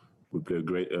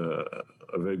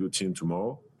very good team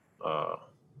tomorrow.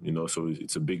 So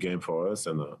it's a big game for us,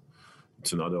 and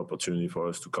it's another opportunity for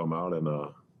us to come out and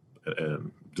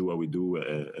do what we do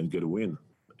and get a win.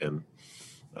 And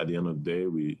at the end of the day,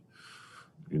 we're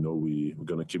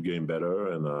gonna keep getting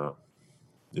better, and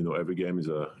every game is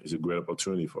a great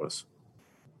opportunity for us.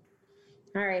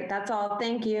 All right, that's all.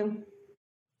 Thank you.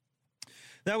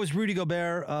 That was Rudy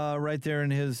Gobert right there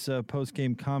in his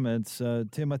post-game comments.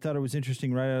 Tim, I thought it was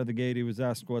interesting right out of the gate. He was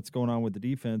asked what's going on with the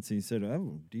defense. He said,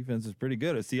 defense is pretty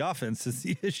good. It's the offense that's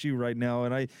the issue right now.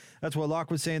 And that's what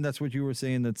Locke was saying. That's what you were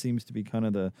saying. That seems to be kind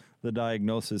of the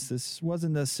diagnosis. This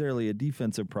wasn't necessarily a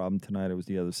defensive problem tonight. It was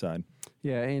the other side.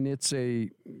 Yeah, and it's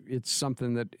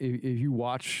something that if you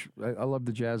watch, I love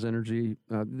the Jazz energy.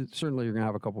 Certainly you're going to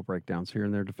have a couple breakdowns here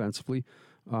and there defensively.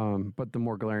 But the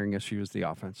more glaring issue is the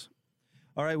offense.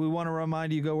 All right, we want to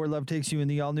remind you, go where love takes you in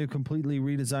the all-new, completely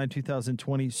redesigned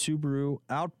 2020 Subaru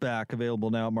Outback, available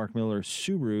now at Mark Miller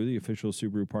Subaru, the official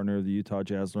Subaru partner of the Utah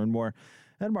Jazz. Learn more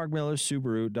at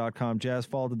markmillersubaru.com. Jazz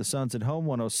fall to the Suns at home,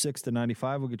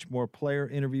 106-95. We'll get you more player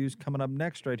interviews coming up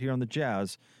next right here on the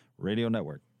Jazz Radio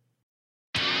Network.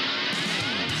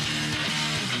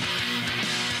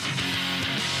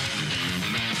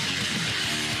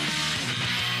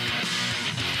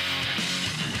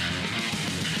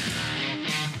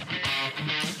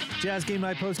 Jazz Game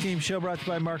Night post-game show brought to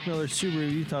you by Mark Miller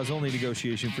Subaru, Utah's only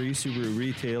negotiation-free Subaru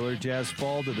retailer. Jazz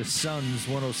fall to the Suns,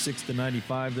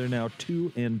 106-95. They're now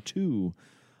 2-2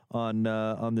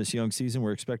 on this young season.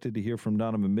 We're expected to hear from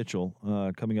Donovan Mitchell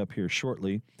coming up here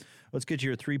shortly. Let's get you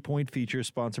your three-point feature,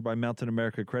 sponsored by Mountain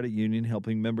America Credit Union,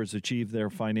 helping members achieve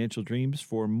their financial dreams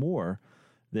for more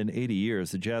than 80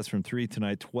 years. The Jazz from three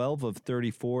tonight, 12 of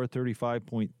 34,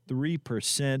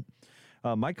 35.3%.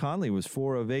 Mike Conley was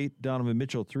 4 of 8. Donovan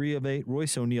Mitchell, 3 of 8.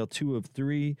 Royce O'Neal, 2 of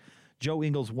 3. Joe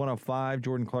Ingles, 1 of 5.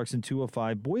 Jordan Clarkson, 2 of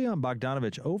 5. Bojan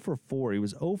Bogdanovic, 0 for 4. He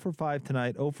was 0 for 5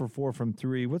 tonight, 0 for 4 from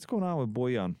 3. What's going on with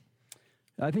Bojan?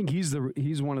 I think he's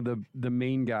one of the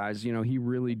main guys. You know, he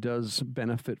really does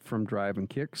benefit from drive and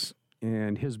kicks,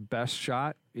 and his best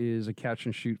shot is a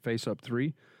catch-and-shoot face-up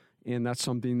three, and that's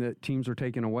something that teams are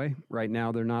taking away. Right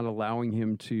now, they're not allowing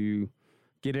him to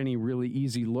get any really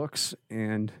easy looks,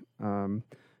 and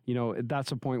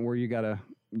that's a point where you gotta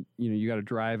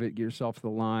drive it, get yourself to the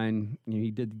line.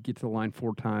 He did get to the line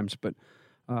 4 times, but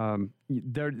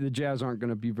the Jazz aren't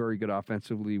going to be very good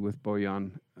offensively with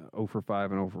Bojan 0 for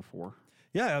 5 and 0 for 4.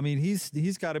 Yeah, I mean,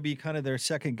 he's got to be kind of their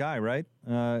second guy, right?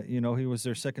 He was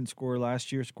their second scorer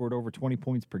last year, scored over 20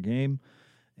 points per game.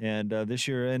 And this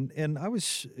year, and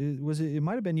it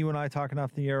might have been you and I talking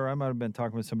off the air, or I might have been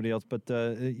talking with somebody else, but,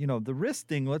 the wrist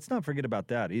thing, let's not forget about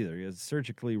that either. He has a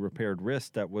surgically repaired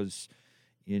wrist that was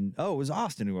it was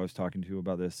Austin who I was talking to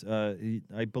about this.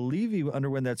 I believe he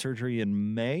underwent that surgery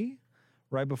in May,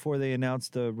 right before they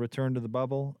announced the return to the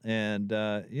bubble. And,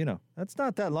 that's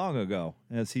not that long ago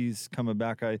as he's coming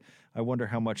back. I wonder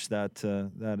how much that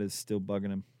is still bugging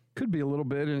him. Could be a little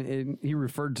bit, and he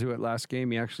referred to it last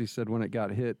game. He actually said when it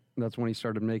got hit, that's when he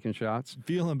started making shots.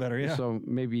 Feeling better, yeah. So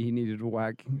maybe he needed to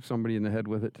whack somebody in the head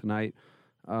with it tonight.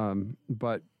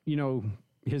 But,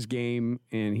 his game,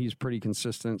 and he's pretty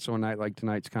consistent, so a night like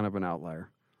tonight's kind of an outlier.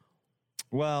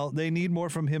 Well, they need more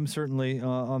from him, certainly,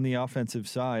 on the offensive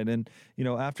side. And,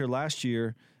 after last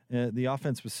year, the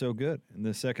offense was so good in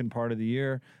the second part of the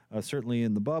year, certainly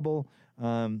in the bubble.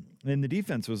 And the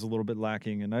defense was a little bit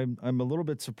lacking, and I'm a little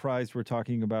bit surprised we're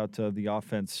talking about the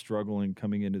offense struggling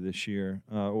coming into this year,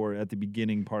 or at the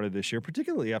beginning part of this year,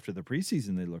 particularly after the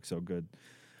preseason they look so good.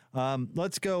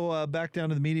 Let's go back down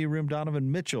to the media room.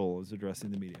 Donovan Mitchell is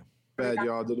addressing the media. Bad,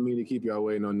 y'all. Didn't mean to keep y'all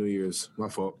waiting on New Year's. My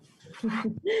fault.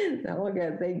 No, we're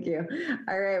good. Thank you.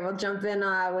 All right, we'll jump in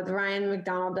with Ryan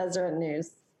McDonald, Deseret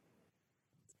News.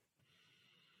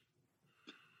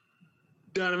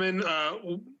 Donovan,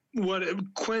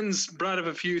 Quinn's brought up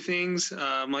a few things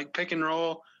like pick and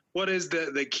roll. What is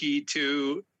the key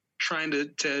to trying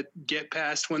to get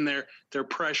past when they're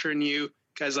pressuring you,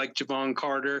 guys like Javon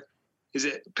Carter? Is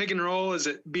it pick and roll? Is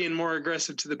it being more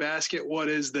aggressive to the basket? What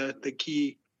is the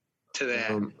key to that?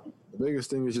 The biggest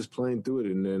thing is just playing through it,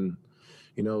 and then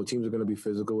teams are going to be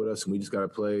physical with us, and we just got to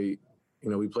play.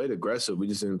 We played aggressive. We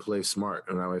just didn't play smart.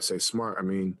 And when I say smart, I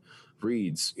mean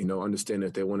reads. Understand that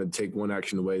if they want to take one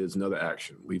action away, there's another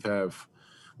action. We have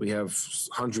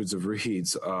hundreds of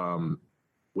reads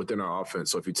within our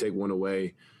offense. So if you take one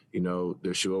away,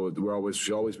 there should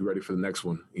always be ready for the next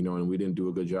one. And we didn't do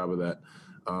a good job of that.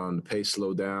 The pace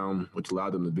slowed down, which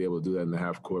allowed them to be able to do that in the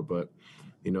half court. But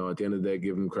at the end of the day,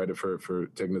 give them credit for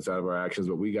taking us out of our actions.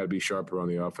 But we got to be sharper on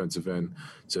the offensive end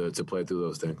to play through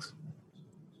those things.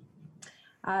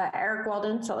 Eric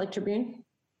Walden, Salt Lake Tribune.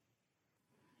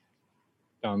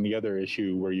 The other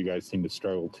issue where you guys seemed to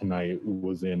struggle tonight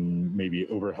was in maybe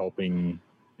overhelping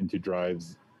into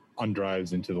drives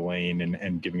into the lane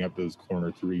and giving up those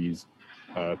corner threes.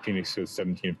 Phoenix goes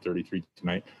 17 of 33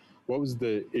 tonight. What was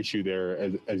the issue there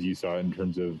as you saw it in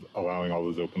terms of allowing all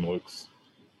those open looks?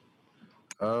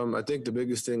 I think the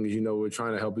biggest thing is, we're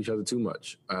trying to help each other too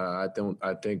much. I don't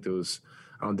think it's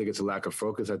a lack of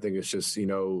focus. I think it's just,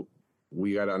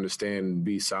 we got to understand and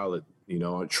be solid,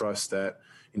 and trust that,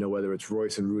 whether it's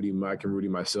Royce and Rudy, Mike and Rudy,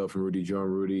 myself and Rudy, Joe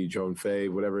and Faye,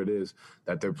 whatever it is,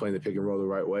 that they're playing the pick and roll the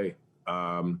right way.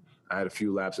 I had a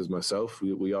few lapses myself.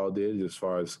 We all did, as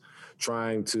far as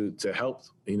trying to help.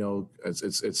 It's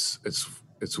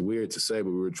weird to say,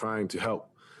 but we were trying to help,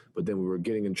 but then we were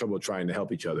getting in trouble trying to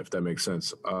help each other, if that makes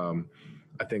sense.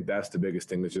 I think that's the biggest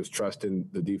thing, is just trusting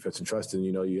the defense and trusting,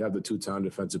 you have the two-time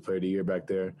defensive player of the year back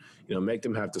there, make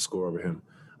them have to score over him.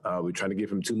 We're trying to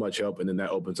give him too much help, and then that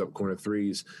opens up corner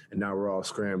threes, and now we're all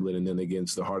scrambling, and then they get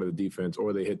into the heart of the defense,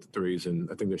 or they hit the threes, and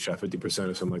I think they shot 50%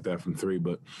 or something like that from three,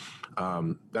 but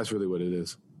that's really what it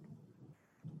is.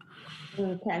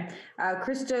 Okay.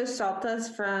 Christos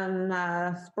Saltas from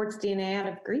Sports DNA out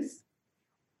of Greece.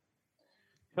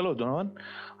 Hello, Donovan.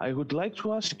 I would like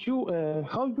to ask you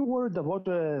how you worried about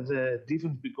the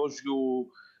defense, because you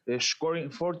scoring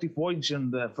 40 points in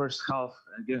the first half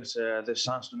against the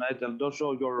Suns tonight, and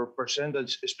also your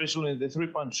percentage, especially in the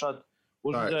three-point shot,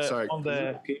 was Sorry. on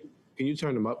the. Can you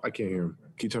turn them up? I can't hear them.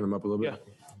 Can you turn them up a little bit?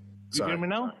 Yeah. You hear me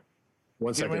now?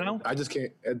 One second. Hear me now? I just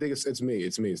can't. I think it's me.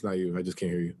 It's me. It's not you. I just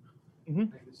can't hear you.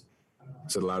 Mm-hmm.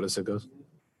 Is it the loudest it goes?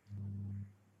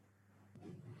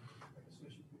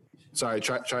 Sorry.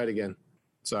 Try it again.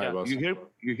 Sorry, boss. You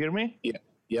hear me? Yeah.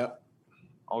 Yep.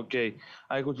 Okay.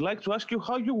 I would like to ask you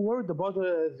how you worried about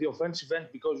the offensive end,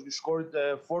 because you scored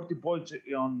 40 points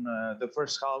on the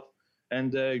first half,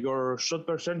 and your shot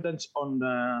percentage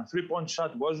on three-point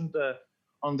shot wasn't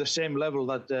on the same level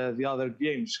that the other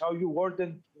games. How you worried,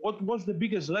 and what was the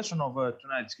biggest lesson of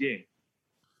tonight's game?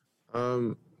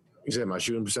 You said my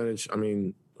shooting percentage. I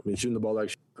mean, shooting the ball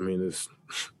there's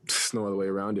no other way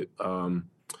around it.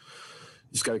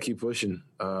 Just got to keep pushing.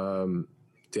 At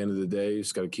the end of the day,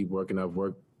 just got to keep working.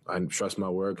 I trust my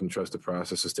work and trust the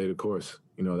process and stay the course.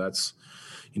 That's,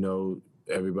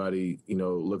 everybody,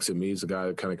 looks at me as a guy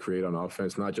that kind of create on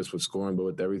offense, not just with scoring, but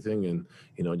with everything. And,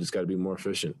 just got to be more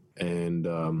efficient. And,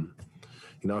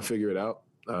 I'll figure it out.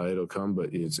 It'll come,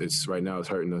 but it's right now it's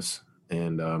hurting us.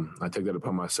 And I take that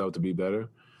upon myself to be better.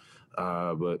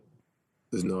 But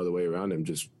there's no other way around him,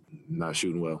 just not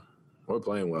shooting well or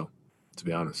playing well, to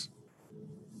be honest.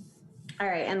 All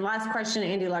right, and last question,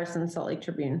 Andy Larson, Salt Lake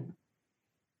Tribune.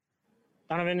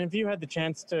 Donovan, have you had the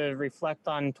chance to reflect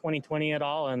on 2020 at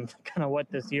all, and kind of what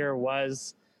this year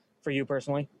was for you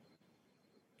personally?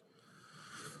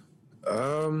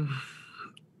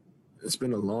 It's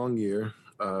been a long year.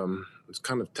 It's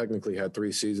kind of technically had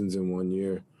 3 seasons in 1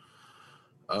 year.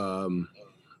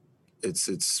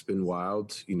 It's been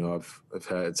wild.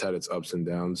 It's had its ups and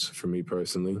downs for me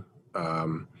personally.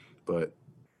 But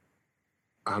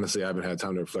honestly, I haven't had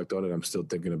time to reflect on it. I'm still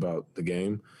thinking about the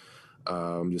game.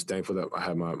 I'm just thankful that I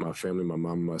have my family, my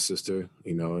mom, and my sister,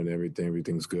 and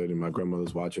everything's good. And my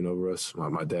grandmother's watching over us,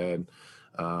 my dad.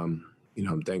 I'm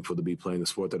thankful to be playing the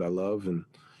sport that I love and,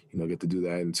 get to do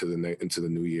that into the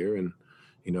new year. And,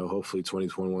 hopefully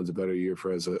 2021 is a better year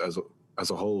for as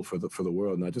a whole for the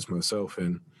world, not just myself.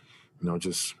 And,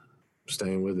 just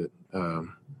staying with it.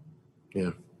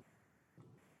 Yeah.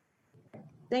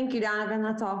 Thank you, Donovan.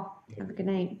 That's all. Have a good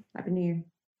night. Happy New Year.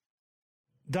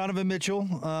 Donovan Mitchell,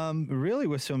 really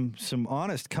with some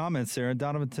honest comments there.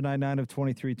 Donovan tonight, 9 of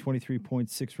 23,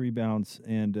 23.6 rebounds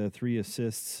and 3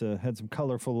 assists. Had some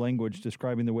colorful language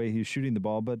describing the way he's shooting the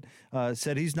ball, but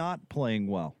said he's not playing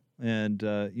well. And,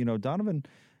 Donovan,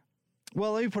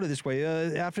 well, let me put it this way.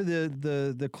 After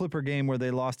the Clipper game where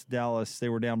they lost to Dallas, they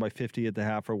were down by 50 at the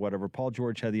half or whatever. Paul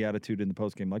George had the attitude in the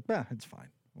postgame like, it's fine.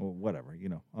 Well, whatever,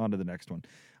 on to the next one.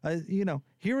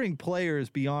 Hearing players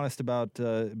be honest about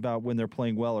when they're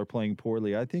playing well or playing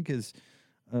poorly, I think is,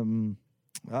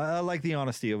 I like the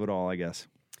honesty of it all, I guess.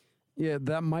 Yeah,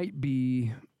 that might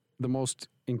be the most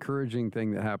encouraging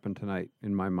thing that happened tonight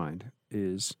in my mind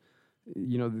is,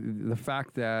 the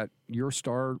fact that your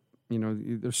star,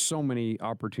 there's so many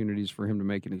opportunities for him to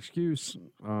make an excuse.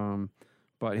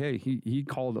 But hey, he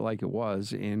called it like it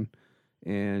was.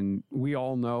 And we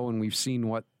all know, and we've seen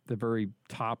what the very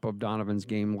top of Donovan's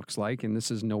game looks like, and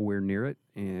this is nowhere near it.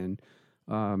 And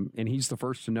he's the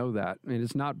first to know that. And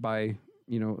it's not by,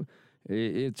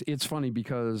 it's funny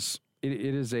because it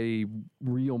is a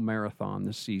real marathon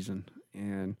this season,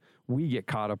 and we get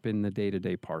caught up in the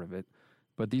day-to-day part of it.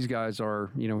 But these guys are,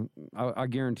 I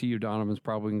guarantee you Donovan's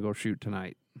probably going to go shoot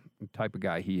tonight, the type of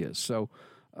guy he is. So,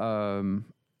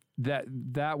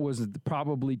 that was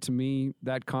probably, to me,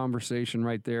 that conversation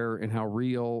right there and how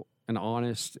real and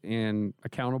honest and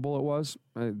accountable it was,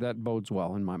 that bodes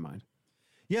well in my mind.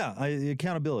 Yeah,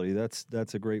 accountability,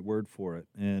 that's a great word for it.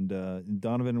 And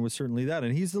Donovan was certainly that.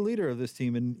 And he's the leader of this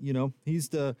team. And, he's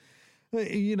the,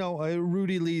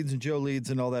 Rudy leads and Joe leads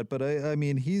and all that. But, I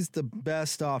mean, he's the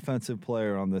best offensive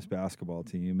player on this basketball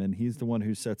team. And he's the one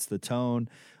who sets the tone.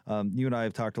 You and I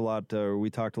have talked a lot, we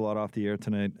talked a lot off the air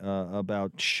tonight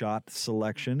about shot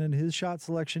selection. And his shot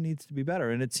selection needs to be better.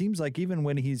 And it seems like even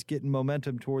when he's getting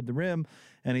momentum toward the rim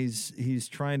and he's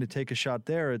trying to take a shot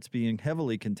there, it's being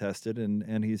heavily contested.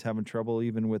 And he's having trouble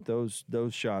even with those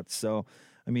shots. So,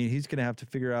 I mean, he's going to have to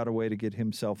figure out a way to get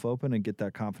himself open and get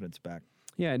that confidence back.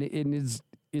 Yeah, and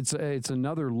it's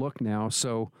another look now.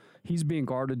 So he's being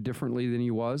guarded differently than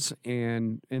he was,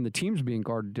 and the team's being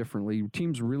guarded differently.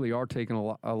 Teams really are taking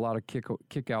a lot of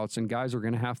kickouts, and guys are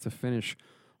going to have to finish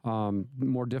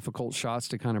more difficult shots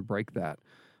to kind of break that.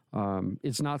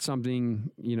 It's not something,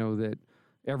 that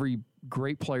every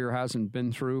great player hasn't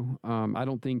been through. I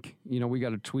don't think, we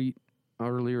got a tweet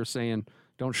earlier saying,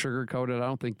 don't sugarcoat it. I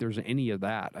don't think there's any of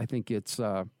that. I think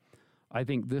I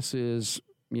think this is,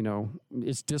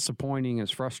 it's disappointing,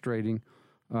 it's frustrating.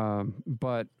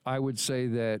 But I would say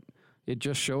that it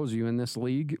just shows you in this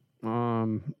league,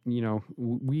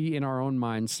 we in our own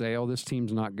minds say, oh, this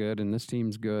team's not good and this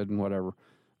team's good and whatever.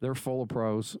 They're full of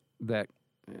pros that,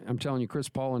 I'm telling you, Chris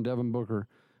Paul and Devin Booker,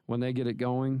 when they get it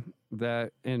going,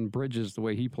 and Bridges, the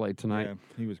way he played tonight. Yeah,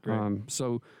 he was great.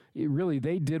 So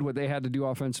they did what they had to do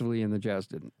offensively, and the Jazz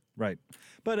didn't. Right.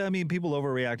 But, I mean, people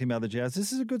overreacting about the Jazz.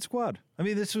 This is a good squad. I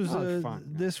mean, this was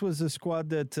a squad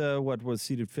that, was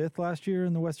seeded 5th last year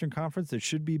in the Western Conference. That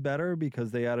should be better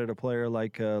because they added a player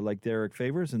like Derek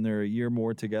Favors, and they're a year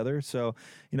more together. So,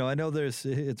 I know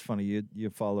it's funny. You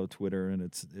follow Twitter, and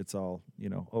it's all,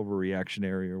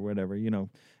 overreactionary or whatever.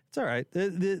 It's all right.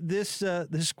 This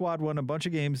squad won a bunch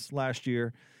of games last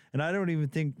year, and I don't even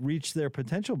think reached their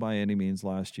potential by any means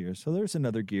last year. So there's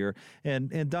another gear.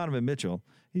 And Donovan Mitchell,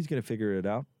 he's going to figure it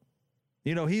out.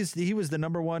 He was the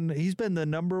number one. He's been the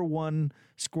number one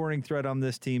scoring threat on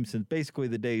this team since basically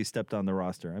the day he stepped on the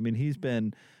roster. I mean, he's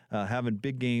been having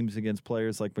big games against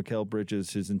players like Mikal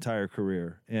Bridges his entire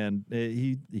career, and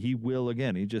he will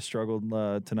again. He just struggled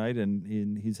tonight,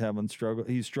 and he's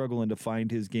struggling to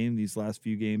find his game these last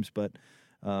few games. But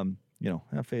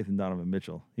have faith in Donovan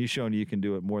Mitchell. He's shown you can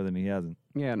do it more than he hasn't.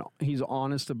 Yeah, and he's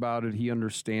honest about it. He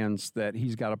understands that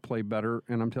he's got to play better,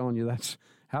 and I'm telling you, that's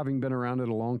having been around it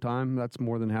a long time, that's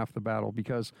more than half the battle.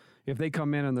 Because if they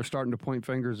come in and they're starting to point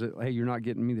fingers at, hey, you're not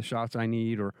getting me the shots I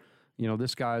need, or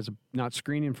this guy's not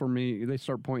screening for me, they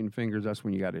start pointing fingers, that's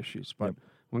when you got issues. But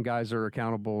when guys are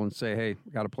accountable and say, hey,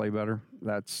 got to play better,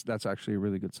 that's actually a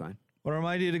really good sign. I want to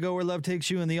remind you to go where love takes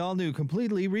you in the all-new,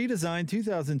 completely redesigned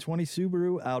 2020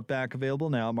 Subaru Outback, available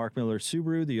now. Mark Miller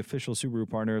Subaru, the official Subaru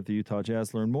partner of the Utah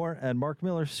Jazz. Learn more at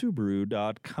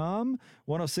markmillersubaru.com.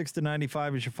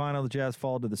 106-95 is your final. The Jazz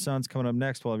fall to the Suns. Coming up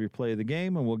next, we'll have your play of the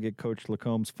game, and we'll get Coach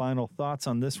LaComb's final thoughts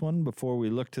on this one before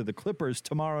we look to the Clippers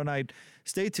tomorrow night.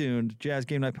 Stay tuned. Jazz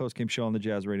Game Night postgame show on the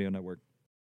Jazz Radio Network.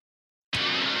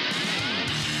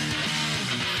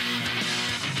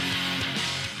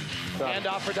 Hand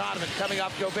off for Donovan. Coming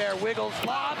up, Gobert wiggles,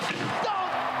 lob,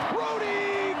 dunk,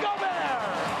 Rudy Gobert!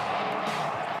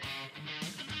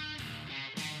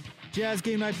 Jazz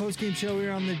Game Night postgame show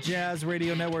here on the Jazz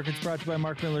Radio Network. It's brought to you by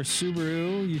Mark Miller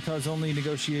Subaru, Utah's only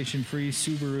negotiation-free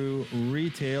Subaru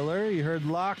retailer. You heard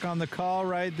Locke on the call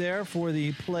right there for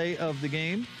the play of the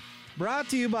game. Brought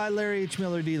to you by Larry H.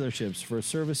 Miller Dealerships for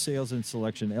service, sales, and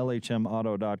selection.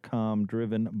 LHMauto.com,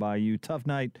 driven by you. Tough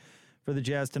night for the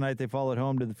Jazz tonight. They fall at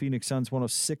home to the Phoenix Suns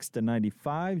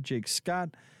 106-95. Jake Scott,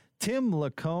 Tim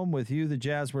LaComb with you. The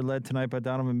Jazz were led tonight by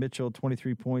Donovan Mitchell,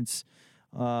 23 points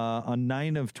on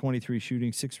 9 of 23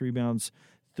 shooting, 6 rebounds,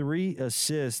 3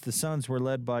 assists. The Suns were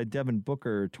led by Devin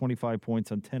Booker, 25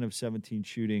 points on 10 of 17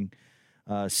 shooting,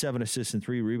 7 assists and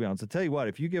 3 rebounds. I'll tell you what,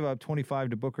 if you give up 25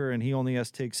 to Booker and he only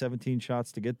has to take 17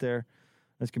 shots to get there,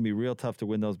 that's going to be real tough to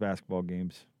win those basketball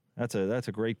games. That's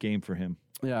a great game for him.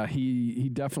 Yeah, he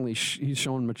definitely he's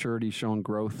shown maturity, shown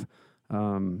growth.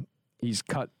 He's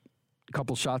cut a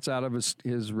couple shots out of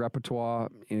his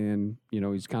repertoire, and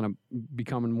he's kind of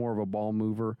becoming more of a ball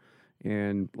mover.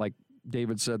 And like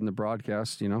David said in the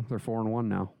broadcast, they're 4-1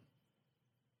 now.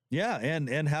 Yeah,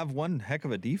 and have one heck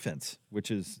of a defense, which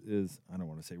is I don't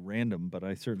want to say random, but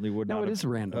I certainly would not. No, it is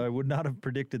random. I would not have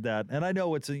predicted that. And I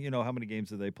know it's how many games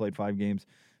have they played? 5 games.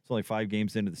 It's only 5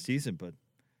 games into the season, but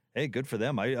hey, good for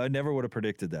them. I never would have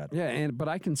predicted that. Yeah, but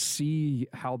I can see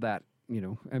how that,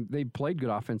 and they played good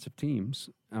offensive teams.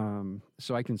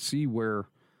 So I can see where,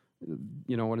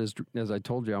 as I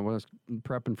told you, I was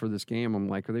prepping for this game. I'm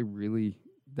like, are they really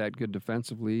that good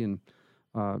defensively? And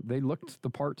they looked the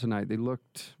part tonight. They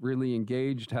looked really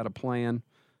engaged, had a plan,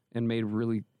 and made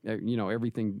really,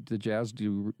 everything the Jazz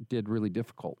did really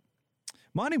difficult.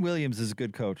 Monty Williams is a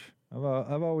good coach.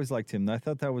 I've always liked him. I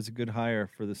thought that was a good hire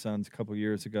for the Suns a couple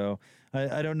years ago.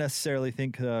 I don't necessarily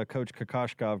think Coach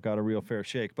Kokoshkov got a real fair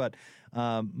shake, but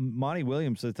Monty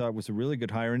Williams I thought was a really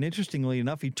good hire. And interestingly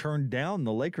enough, he turned down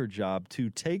the Laker job to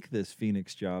take this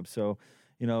Phoenix job. So,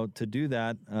 to do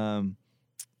that,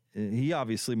 he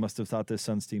obviously must have thought this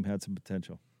Suns team had some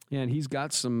potential. Yeah, and he's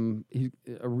got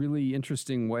a really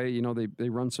interesting way. They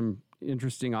run some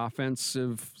interesting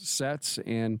offensive sets,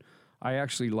 and I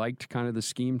actually liked kind of the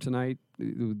scheme tonight.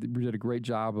 We did a great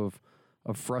job of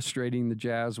frustrating the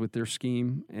Jazz with their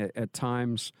scheme at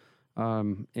times,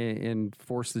 and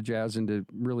forced the Jazz into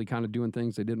really kind of doing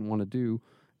things they didn't want to do.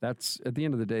 That's, at the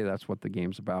end of the day, that's what the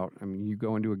game's about. I mean, you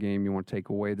go into a game, you want to take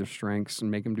away their strengths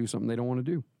and make them do something they don't want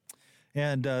to do.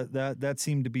 And that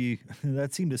seemed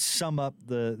to sum up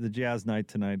the Jazz night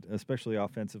tonight, especially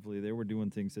offensively. They were doing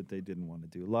things that they didn't want to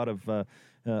do. A lot of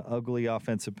ugly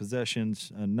offensive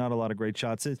possessions, not a lot of great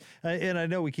shots. And I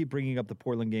know we keep bringing up the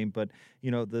Portland game, but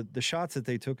the shots that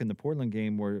they took in the Portland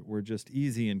game were just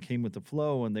easy and came with the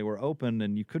flow, and they were open,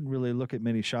 and you couldn't really look at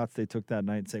many shots they took that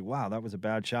night and say, "Wow, that was a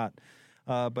bad shot."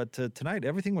 But tonight,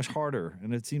 everything was harder,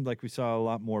 and it seemed like we saw a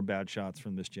lot more bad shots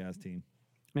from this Jazz team.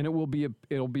 And it'll be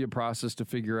a process to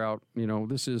figure out,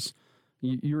 this is,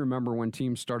 you remember when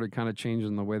teams started kind of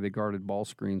changing the way they guarded ball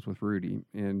screens with Rudy,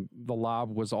 and the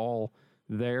lob was all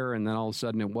there, and then all of a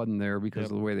sudden it wasn't there because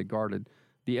of the way they guarded.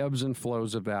 The ebbs and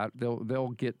flows of that, they'll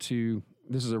get to,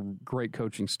 this is a great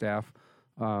coaching staff,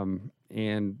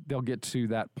 and they'll get to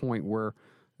that point where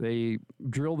they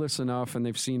drill this enough and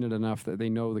they've seen it enough that they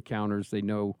know the counters, they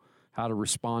know how to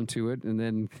respond to it, and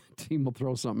then the team will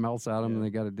throw something else at them, and they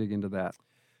got to dig into that.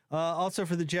 Also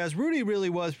for the Jazz, Rudy really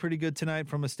was pretty good tonight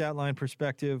from a stat line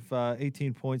perspective.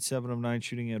 18 points, 7 of 9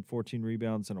 shooting. He had 14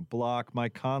 rebounds and a block.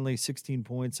 Mike Conley, 16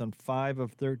 points on 5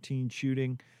 of 13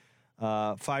 shooting.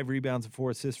 5 rebounds and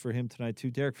 4 assists for him tonight,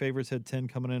 too. Derek Favors had 10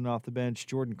 coming in off the bench.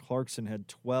 Jordan Clarkson had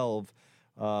 12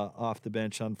 off the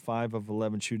bench on 5 of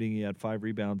 11 shooting. He had 5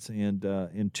 rebounds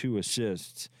and 2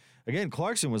 assists. Again,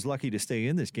 Clarkson was lucky to stay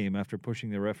in this game after pushing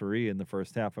the referee in the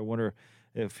first half. I wonder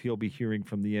if he'll be hearing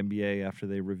from the NBA after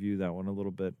they review that one a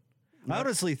little bit. I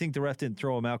honestly think the ref didn't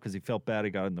throw him out because he felt bad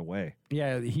he got in the way.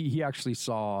 Yeah, he actually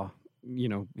saw,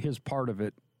 his part of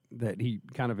it, that he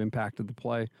kind of impacted the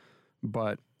play.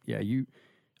 But, yeah,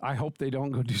 I hope they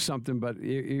don't go do something, but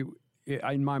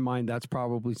in my mind, that's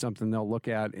probably something they'll look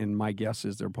at, and my guess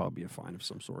is there'll probably be a fine of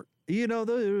some sort. The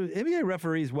NBA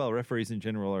referees, referees in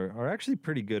general, are actually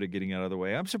pretty good at getting out of the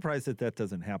way. I'm surprised that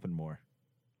doesn't happen more.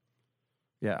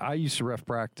 Yeah, I used to ref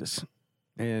practice,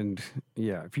 and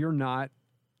yeah, if you're not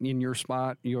in your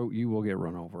spot, you will get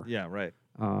run over. Yeah, right.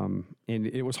 And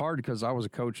it was hard because I was a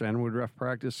coach and would ref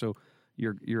practice, so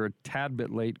you're a tad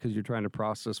bit late because you're trying to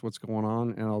process what's going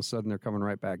on, and all of a sudden they're coming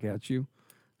right back at you.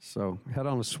 So head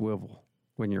on a swivel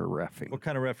when you're reffing. What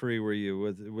kind of referee were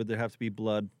you? Would there have to be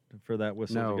blood for that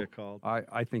whistle to get called?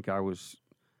 I think I was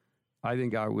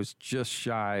just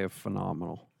shy of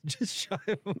phenomenal. Just shy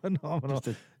of phenomenal.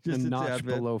 Just a notch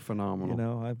below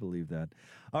phenomenal. I believe that.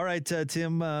 All right,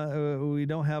 Tim, we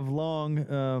don't have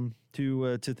long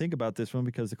to think about this one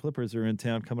because the Clippers are in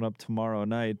town coming up tomorrow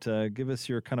night. Give us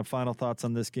your kind of final thoughts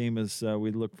on this game as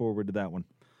we look forward to that one.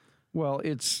 Well,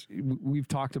 we've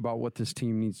talked about what this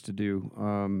team needs to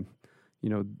do.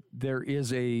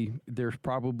 There's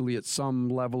probably at some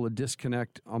level a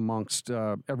disconnect amongst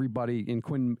everybody, and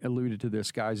Quinn alluded to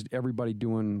this, guys, everybody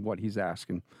doing what he's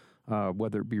asking,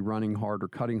 whether it be running hard or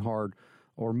cutting hard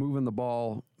or moving the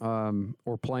ball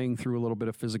or playing through a little bit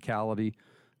of physicality.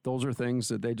 Those are things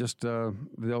that they just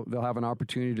they'll have an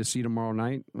opportunity to see tomorrow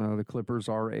night. The Clippers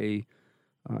are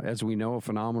as we know, a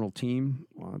phenomenal team.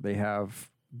 They have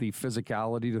the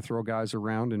physicality to throw guys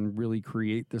around and really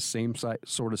create the same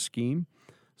sort of scheme.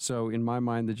 So in my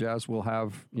mind, the Jazz will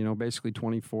have, basically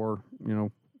 20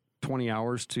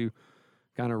 hours to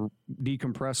kind of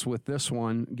decompress with this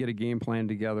one, get a game plan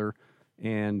together,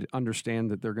 and understand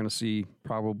that they're going to see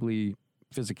probably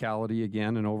physicality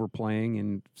again and overplaying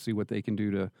and see what they can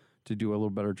do to do a little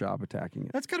better job attacking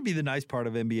it. That's got to be the nice part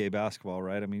of NBA basketball,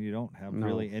 right? I mean, you don't have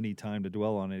really any time to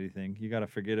dwell on anything. You got to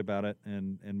forget about it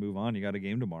and move on. You got a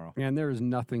game tomorrow. And there is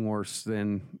nothing worse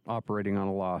than operating on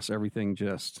a loss. Everything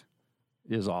just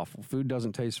is awful. Food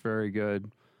doesn't taste very good.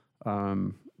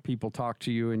 People talk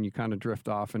to you and you kind of drift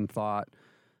off in thought.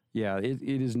 Yeah, it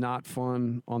is not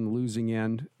fun on the losing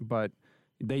end, but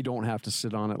they don't have to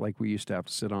sit on it like we used to have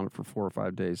to sit on it for 4 or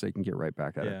 5 days. They can get right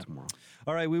back at it tomorrow.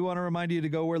 All right, we want to remind you to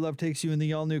go where love takes you in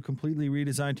the all-new, completely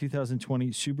redesigned 2020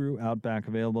 Subaru Outback,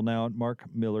 available now at Mark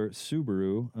Miller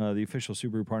Subaru, the official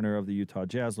Subaru partner of the Utah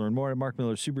Jazz. Learn more at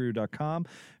markmillersubaru.com.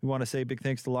 We want to say big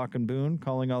thanks to Lock and Boone,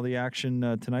 calling all the action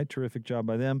tonight. Terrific job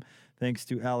by them. Thanks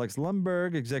to Alex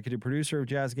Lundberg, executive producer of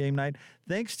Jazz Game Night.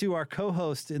 Thanks to our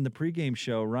co-host in the pregame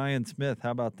show, Ryan Smith. How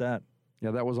about that? Yeah,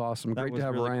 that was awesome. Great to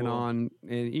have really Ryan on,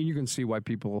 and you can see why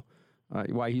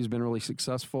why he's been really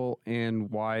successful and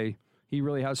why he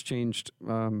really has changed,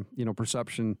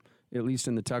 perception, at least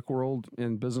in the tech world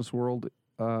and business world,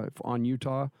 on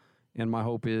Utah. And my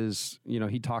hope is,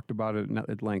 he talked about it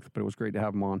at length, but it was great to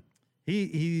have him on.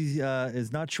 He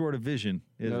is not short of vision,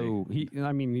 is he?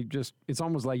 It's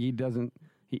almost like he doesn't.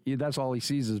 That's all he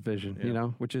sees is vision,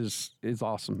 which is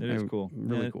awesome. It is cool.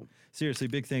 Really cool. Seriously,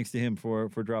 big thanks to him for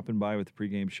dropping by with the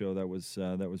pregame show. That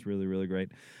was really, really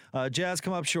great. Jazz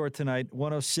come up short tonight,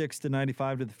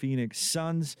 106-95 to the Phoenix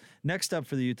Suns. Next up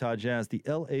for the Utah Jazz, the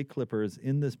L.A. Clippers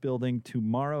in this building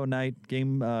tomorrow night.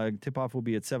 Game tip-off will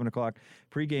be at 7 o'clock.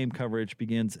 Pregame coverage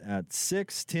begins at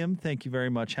 6. Tim, thank you very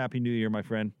much. Happy New Year, my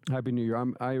friend. Happy New Year.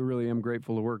 I really am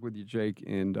grateful to work with you, Jake,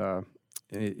 and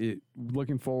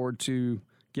looking forward to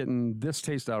getting this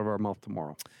taste out of our mouth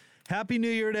tomorrow. Happy New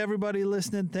Year to everybody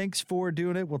listening. Thanks for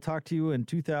doing it. We'll talk to you in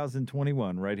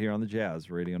 2021 right here on the Jazz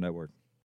Radio Network.